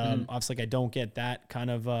 And obviously, like, I don't get that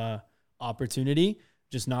kind of opportunity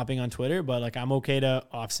just not being on Twitter, but like I'm okay to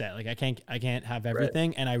offset. Like I can't have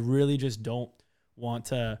everything, and I really just don't want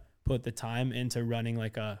to put the time into running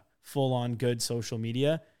like a full on good social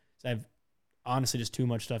media. So I've honestly just too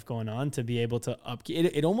much stuff going on to be able to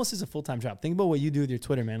upkeep. It almost is a full-time job. Think about what you do with your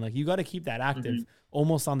Twitter, man. Like you got to keep that active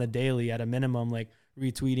almost on the daily at a minimum, like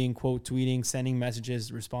retweeting, quote tweeting, sending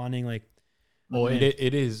messages, responding. Like, well,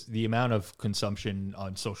 it is the amount of consumption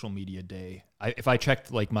on social media day. If I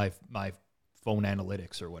checked like my phone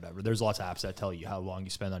analytics or whatever, there's lots of apps that tell you how long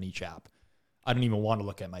you spend on each app. I don't even want to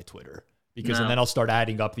look at my Twitter because and then I'll start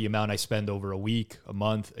adding up the amount I spend over a week, a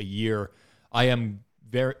month, a year. I am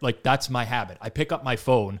very like, that's my habit. I pick up my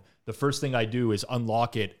phone. The first thing I do is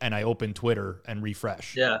unlock it and I open Twitter and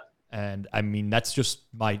refresh. Yeah. And I mean, that's just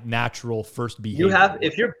my natural first behavior. You have,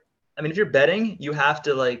 if you're betting, you have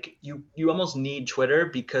to like, you almost need Twitter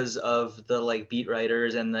because of the like beat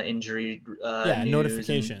writers and the injury news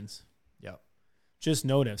notifications. just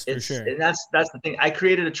notice for sure. And that's the thing. I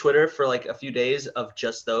created a Twitter for like a few days of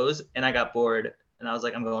just those, and I got bored, and I was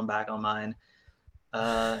like, I'm going back on mine.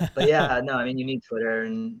 But yeah, no, I mean, you need Twitter,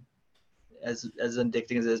 and as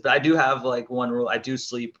addicting as it is. But I do have like one rule. I do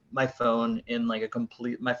sleep my phone in like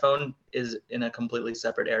my phone is in a completely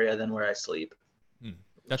separate area than where I sleep.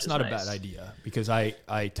 That's not nice. A bad idea, because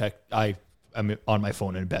I'm on my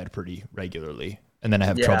phone in bed pretty regularly, and then I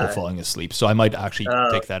have trouble falling asleep. So I might actually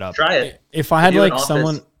pick that up. Try it. If I had like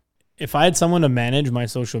someone, if I had someone to manage my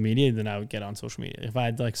social media, then I would get on social media. If I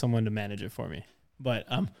had like someone to manage it for me, but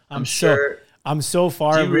I'm so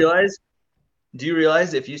far. Do you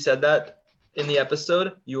realize if you said that in the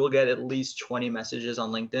episode, you will get at least 20 messages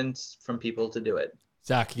on LinkedIn from people to do it.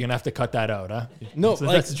 Zach, you're gonna have to cut that out, huh? No,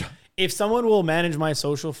 like, if someone will manage my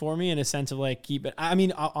social for me in a sense of like keep it. I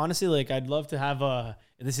mean, honestly, like I'd love to have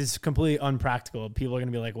this is completely unpractical. People are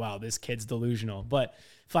gonna be like, wow, this kid's delusional. But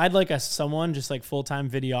if I had like someone just like full-time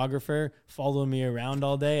videographer following me around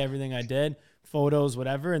all day, everything I did, photos,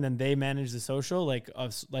 whatever, and then they manage the social like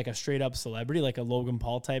a straight up celebrity, like a Logan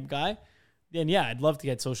Paul type guy, then yeah, I'd love to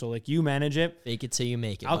get social. Like you manage it. Fake it till you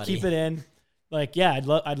make it. I'll keep it in. Like, yeah, I'd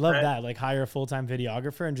love that. Like hire a full-time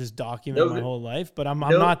videographer and just document my whole life. But I'm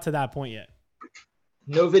not to that point yet.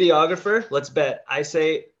 No videographer. Let's bet. I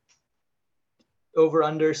say over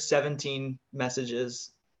under 17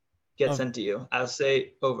 messages get sent to you. I'll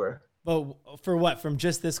say over. But for what? From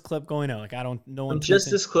just this clip going out? Like I don't know. From just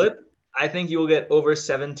this clip, I think you will get over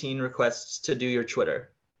 17 requests to do your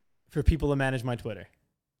Twitter. For people to manage my Twitter.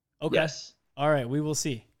 Okay. Yes. All right. We will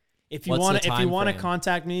see. If you want to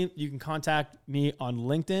contact me, you can contact me on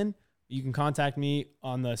LinkedIn. You can contact me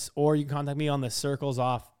on this, or you can contact me on the Circles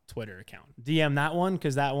Off Twitter account. DM that one,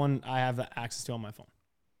 because that one I have access to on my phone.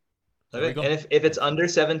 Okay. And if it's under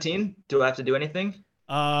 17, do I have to do anything?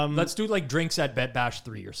 Let's do like drinks at Bet Bash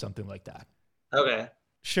 3 or something like that. Okay.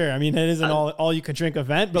 Sure. I mean, it isn't all you can drink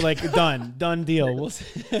event, but like done deal. We'll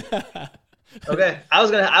see. Okay, I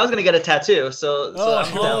was gonna get a tattoo, so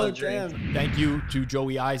I'm down with drink. Thank you to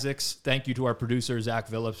Joey Isaacs. Thank you to our producer Zach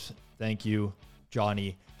Phillips. Thank you,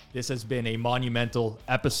 Johnny. This has been a monumental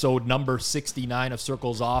episode number 69 of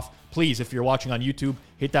Circles Off. Please, if you're watching on YouTube,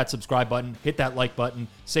 hit that subscribe button, hit that like button.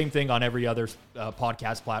 Same thing on every other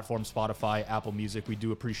podcast platform, Spotify, Apple Music. We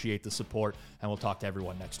do appreciate the support, and we'll talk to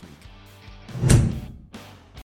everyone next week.